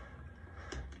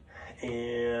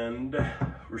 and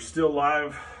we're still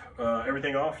live.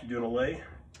 Everything off? You doing a lay?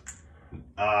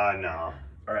 No.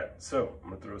 All right. So I'm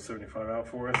gonna throw 75 out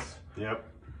for us. Yep.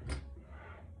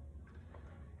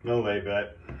 No lay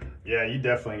bet. Yeah, you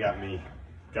definitely got me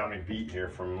beat here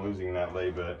from losing that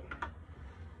lay bet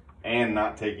and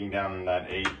not taking down that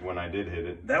 8 when I did hit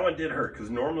it. That one did hurt because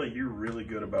normally you're really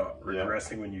good about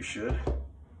regressing when you should.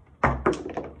 9,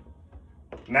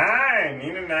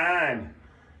 need a 9.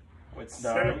 What's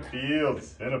 9? nine?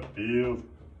 Center field.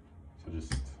 So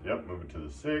just, yep, move it to the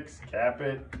 6, cap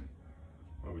it.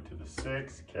 Move it to the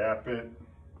 6, cap it.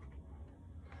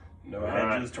 No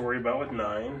hedges to worry about with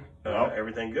 9. Nope.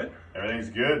 Everything good?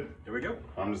 Everything's good. Here we go.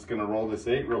 I'm just gonna roll this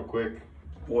 8 real quick.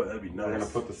 Boy, that'd be nice. I'm gonna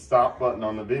put the stop button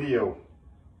on the video.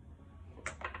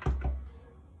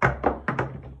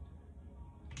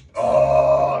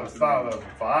 Oh, the stop was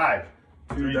 5.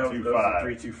 325.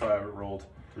 325 it rolled.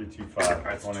 325. All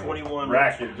right, it's 21.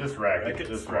 Rack it, just rack it,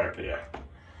 just rack it. Yeah.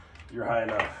 You're high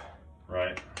enough.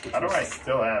 Right. How do I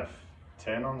still have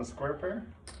 10 on the square pair?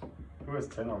 Who has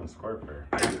 10 on the square pair?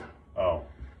 I do. Oh.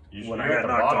 When You're I got at the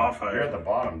knocked bottom. off, You're at the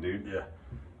bottom, dude. Yeah.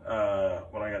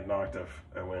 When I got knocked off,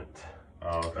 I went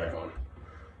back on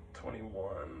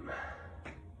 21.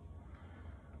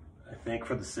 I think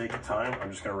for the sake of time,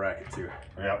 I'm just gonna rack it too.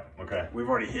 Yep. Okay. We've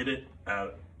already hit it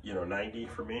at 90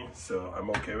 for me, so I'm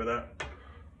okay with that.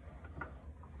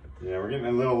 Yeah, we're getting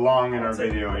a little long in our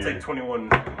video I'll here. take $21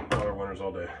 winners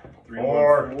all day.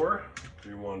 4.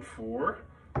 314.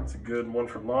 It's a good one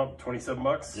for lump. 27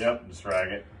 bucks. Yep, just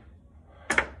rag it.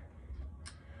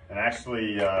 And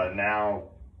actually, now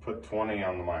put 20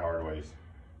 on my hardways.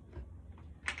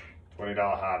 $20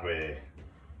 hardway.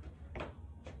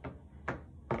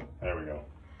 There we go.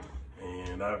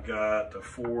 And I've got a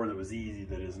 4 that was easy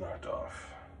that is knocked off.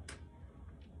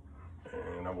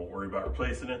 And I won't worry about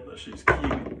replacing it. Let's just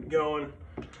keep going.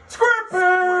 Square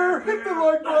pair! Hit the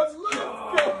like Let's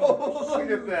button. Let's go!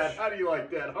 Look at that. How do you like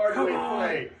that? Hardway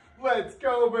play. Let's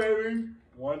go, baby.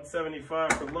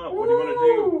 175 for lump. What do you want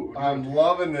to do? I'm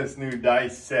loving this new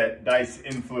dice set, Dice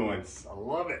Influence. I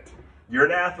love it. You're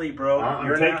an athlete, bro. I'm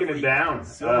You're an taking athlete. it down.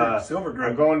 Silver grip.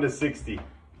 I'm going to 60.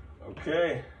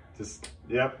 Okay. Just,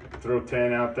 yep, throw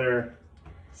 10 out there,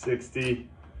 60.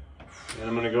 And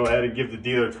I'm gonna go ahead and give the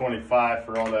dealer 25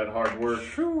 for all that hard work.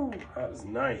 Whew, that was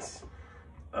nice.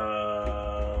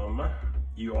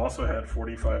 You also had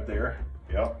 45 there.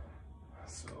 Yep.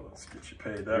 So let's get you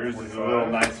paid that. Yours 45. is a little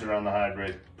nicer on the hard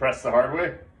way. Press the hard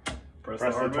way. Press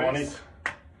the hard 20s. ways.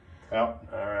 Yep.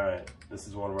 All right. This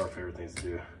is one of our favorite things to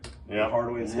do. Yep. The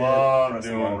hard ways. Love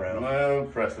pressing doing. one round.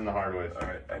 Love pressing the hard ways. All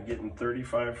right. I'm getting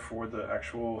 35 for the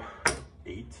actual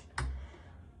 8. And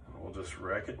we'll just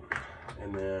rack it.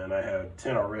 And then I have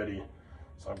 10 already.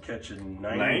 So I'm catching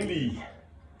 90.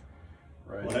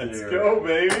 Right Let's there. go,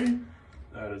 baby.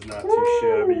 That is not too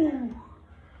shabby.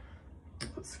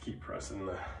 Let's keep pressing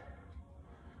that.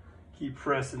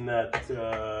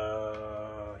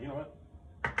 You know what?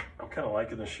 I'm kind of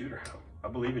liking the shooter. I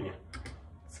believe in you.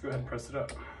 Let's go ahead and press it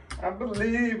up. I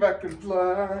believe I can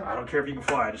fly. I don't care if you can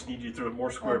fly. I just need you to throw more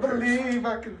I square pairs. believe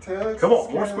I can touch. Come on,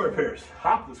 the more sky. square pairs.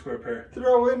 Hop the square pair.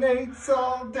 Throwing 8s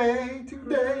all day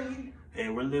today.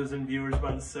 And we're losing viewers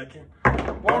by the second.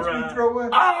 Watch me throw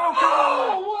it.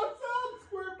 Oh, What's up,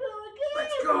 square pair again?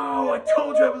 let's go. I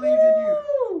told you I believed in you.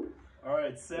 All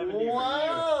right, 70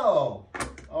 Wow.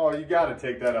 Oh, you got to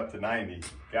take that up to 90.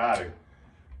 Got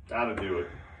to do it.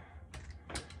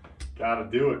 Got to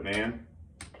do it, man.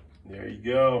 for you. There you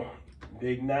go.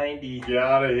 Big 90.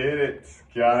 Got to hit it.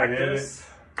 Got to hit Practice.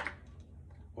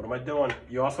 What am I doing?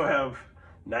 You also have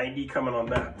 90 coming on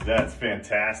that. it. That's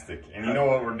fantastic. And you know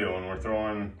what we're doing? We're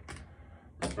throwing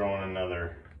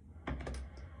another.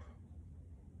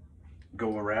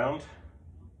 Go around.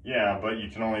 Yeah, but you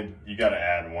got to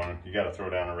add one. You got to throw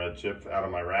down a red chip out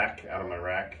of my rack.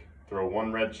 Throw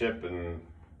one red chip and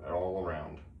all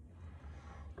around.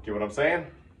 Get what I'm saying?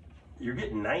 You're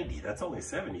getting 90. That's only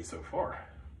 70 so far.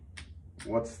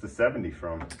 What's the 70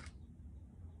 from?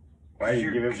 Why are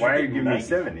you You're giving me 90.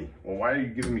 70? Well, why are you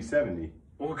giving me 70?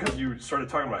 Well, because you started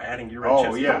talking about adding your red Oh,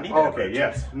 chips. You yeah. don't need to have Okay, red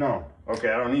yes. chips. No. Okay,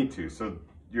 I don't need to. So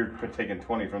you're taking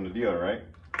 20 from the dealer, right?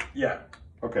 Yeah,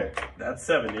 Okay. that's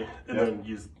 70. And Yep. then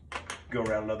you go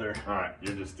around another. All right.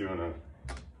 You're just doing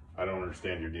I don't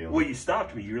understand your deal. Well, you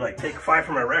stopped me. You're like, take 5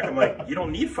 from my rack. I'm like, you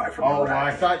don't need 5 from my Oh, well, I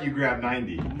rack. thought you grabbed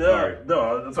 90. No, Sorry.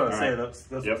 no, that's what I'm All saying. right.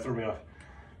 That's Yep. what threw me off.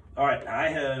 All right, I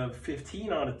have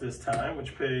 15 on it this time,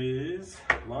 which pays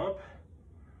lump.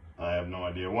 I have no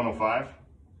idea. 105?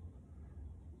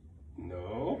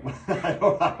 No. I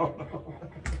don't know.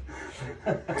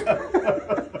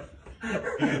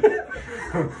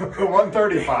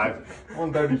 135.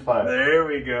 135. There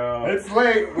we go. It's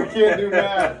late. We can't do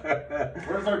math.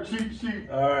 Where's our cheat sheet?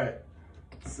 All right,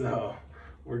 so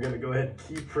we're gonna go ahead and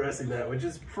keep pressing that, which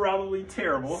is probably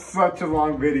terrible. Such a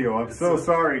long video. I'm so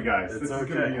sorry, guys. It's This is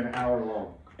okay. going to be an hour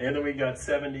long. And then we got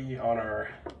 70 on our.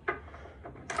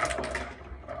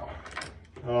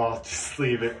 Oh, just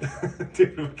leave it.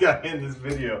 Dude, we got to end this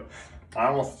video. I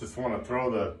almost just want to throw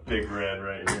the big red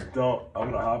right here. Don't. I'm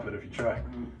gonna hop it if you try.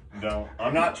 No,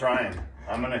 I'm not trying.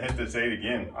 I'm going to hit this 8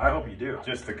 again. I hope you do.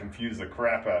 Just to confuse the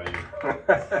crap out of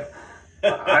you.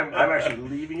 I'm actually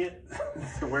leaving it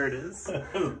to where it is.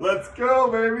 Let's go,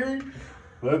 baby.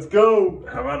 Let's go.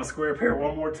 How about a square pair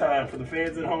one more time for the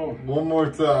fans at home? One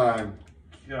more time.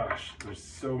 Gosh, there's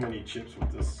so many chips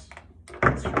with this.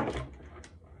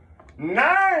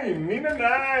 9. Need a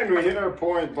 9. We hit our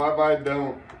point. Bye-bye,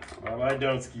 don't. Bye-bye,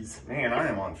 Donskis. Man, I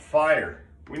am on fire.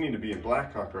 We need to be in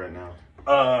Blackhawk right now.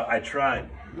 I tried.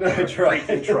 I tried.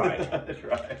 Freaking tried. I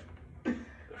tried.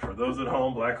 For those at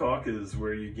home, Blackhawk is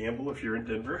where you gamble if you're in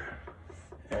Denver.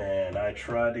 And I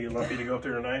tried to get Lumpy to go up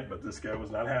there tonight, but this guy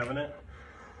was not having it.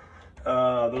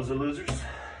 Those are losers.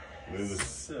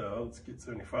 So let's get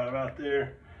 75 out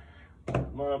there.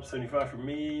 Lump, 75 for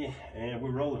me, and we're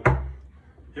rolling.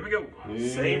 Here we go. Here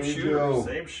Same we shooter. go.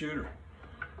 Same shooter.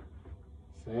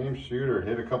 Same shooter.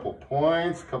 Hit a couple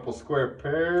points, couple square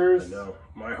pairs. No,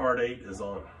 my hard 8 is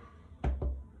on.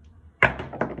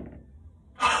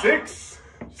 6.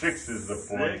 6 is the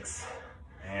point. 6.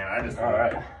 Man, I just. All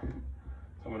right.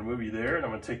 I'm gonna move you there, and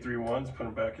I'm gonna take 3 ones, put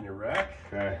them back in your rack.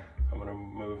 Okay. I'm gonna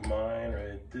move mine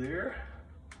right there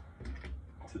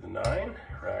to the 9.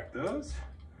 Rack those,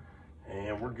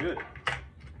 and we're good.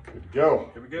 Good to go.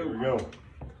 Here we go. Here we go.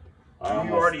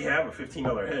 You already have a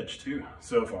 $15 hedge too.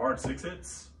 So if a hard 6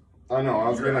 hits, I know. I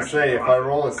was You're gonna actually say if I profit.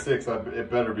 roll a 6,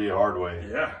 it better be a hard way.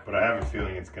 yeah, But I have a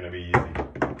feeling it's gonna be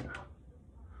easy.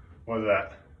 What is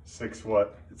that? 6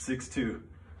 what? it's 6-2.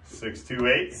 6, 2,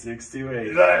 8.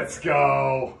 6-2-8. Let's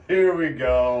go. Here we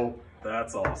go.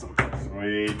 That's awesome.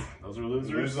 Sweet. Those are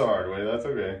losers. Lose the hard way. That's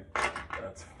okay.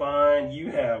 That's fine.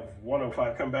 You have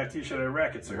 105 come back to you. Should I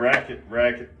rack it, sir? Rack it,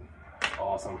 rack it.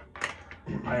 Awesome.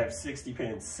 I have 60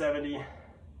 paying 70.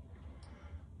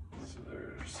 So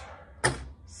there's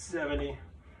 70.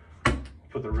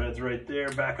 Put the reds right there,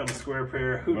 back on the square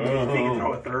pair. Who do you think he can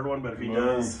throw a third one? But if he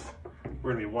does,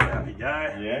 we're gonna be one happy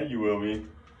guy. Yeah, you will be.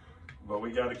 But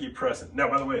we gotta keep pressing. Now,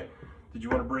 by the way, did you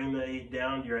want to bring the 8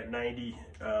 down? You're at 90.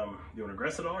 Do you want to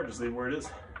aggress it all or just leave it where it is?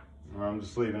 I'm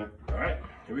just leaving it. All right,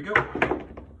 here we go.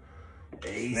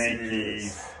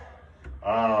 Aces.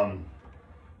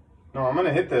 No, I'm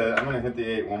gonna hit the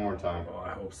 8 one more time. Oh, I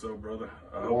hope so, brother.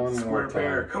 I hope One it's more square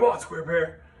pair. time. Come on, square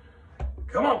pair.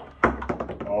 Come on.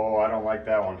 Oh, I don't like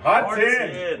that one. Hot Hard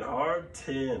 10. 10. Hard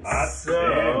 10. Hot 10.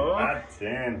 Hot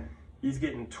 10. He's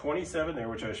getting 27 there,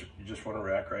 which you just want to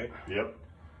rack, right? Yep.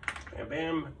 And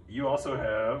bam, you also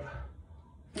have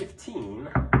 15.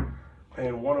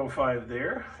 Paying 105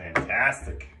 there.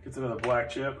 Fantastic. Gets another black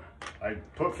chip. I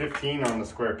put 15 on the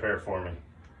square pair for me.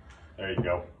 There you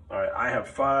go. All right, I have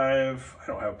 5. I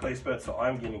don't have a place bet, so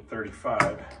I'm getting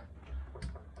 35.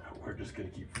 We're just gonna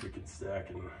keep freaking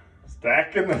stacking.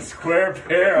 Stacking the square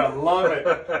pair. I love it.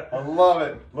 I love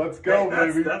it. Let's go,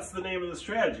 baby. That's the name of the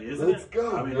strategy, isn't it? Let's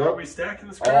go. I mean, Yep. are we stacking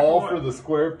the square All pair? for the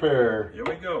square pair. Here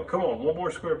we go. Come on, one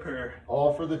more square pair.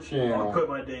 All for the I'll channel. quit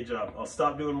my day job. I'll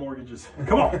stop doing mortgages.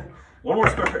 Come on, one more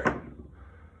square pair.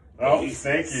 Oh,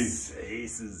 Aces. snakies.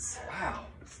 Aces. Wow.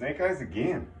 Snake eyes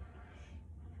again.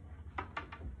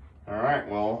 All right,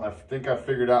 well, I think I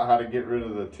figured out how to get rid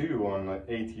of the 2 on the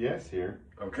ATS here.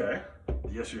 Okay.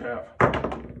 Yes, you have.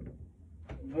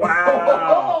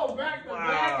 Wow. Oh, back to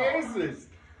back aces.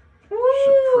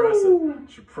 Should press it.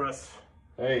 Should press.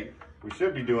 Hey, we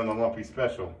should be doing the lumpy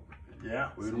special. Yeah,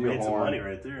 we would See have a made some horn. money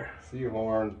right there.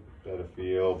 Seahorn,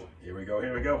 Bettafield. Here we go.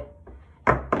 Here we go.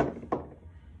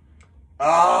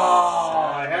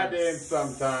 Oh, I had to end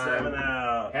sometime. 7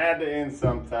 out. Had to end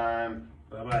sometime.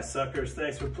 Bye-bye, suckers.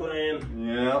 Thanks for playing.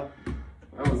 Yep.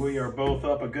 We are both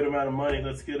up a good amount of money.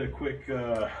 Let's get a quick...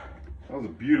 That was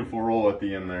a beautiful roll at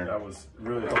the end there. That was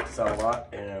really helped us out a lot,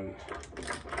 and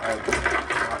I'm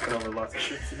knocking over lots of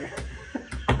chips here.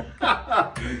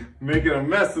 Making a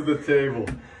mess of the table.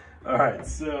 All right,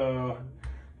 so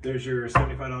there's your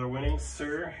 $75 winnings,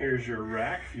 sir. Here's your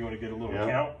rack if you want to get a little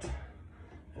count.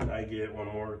 And I get one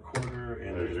more quarter,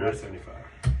 and there's my 75.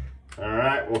 All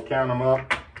right, we'll count them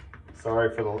up.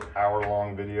 Sorry for the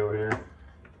hour-long video here.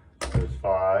 There's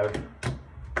 5.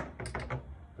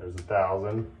 There's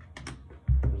 1,000.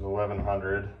 There's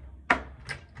 1,100.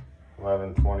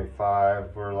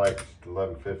 1,125. We're like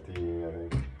 1,150, I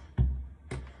think.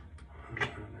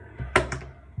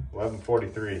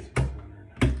 1,143.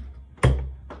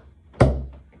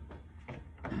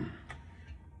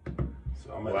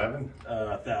 So I'm 11?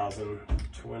 1,000,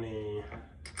 20,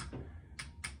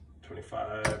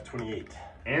 25, 28.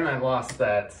 And I lost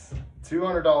that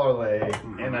 $200 leg,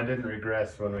 and I didn't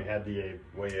regress when we had the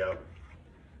way up.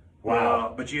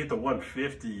 Wow. But you hit the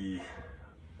 150.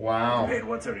 Wow. You paid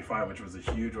 175, which was a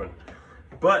huge one.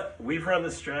 But we've run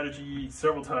this strategy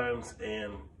several times,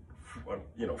 and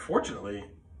you know, fortunately,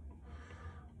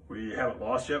 we haven't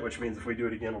lost yet, which means if we do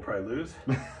it again, we'll probably lose.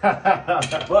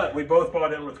 But we both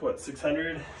bought in with what,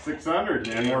 600? 600,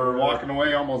 and we're walking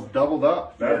away almost doubled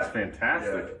up. That's Yeah.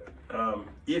 fantastic. Yeah.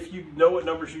 If you know what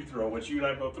numbers you throw, which you and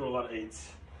I both throw a lot of 8s,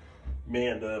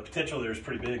 man, the potential there is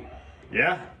pretty big.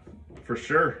 Yeah, for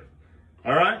sure.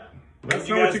 All right, let us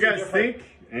know what you guys think.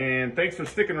 And thanks for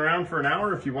sticking around for an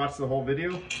hour. If you watched the whole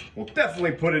video, we'll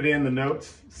definitely put it in the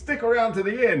notes. Stick around to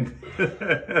the end.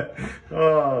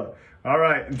 All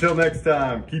right, until next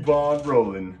time, keep on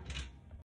rolling.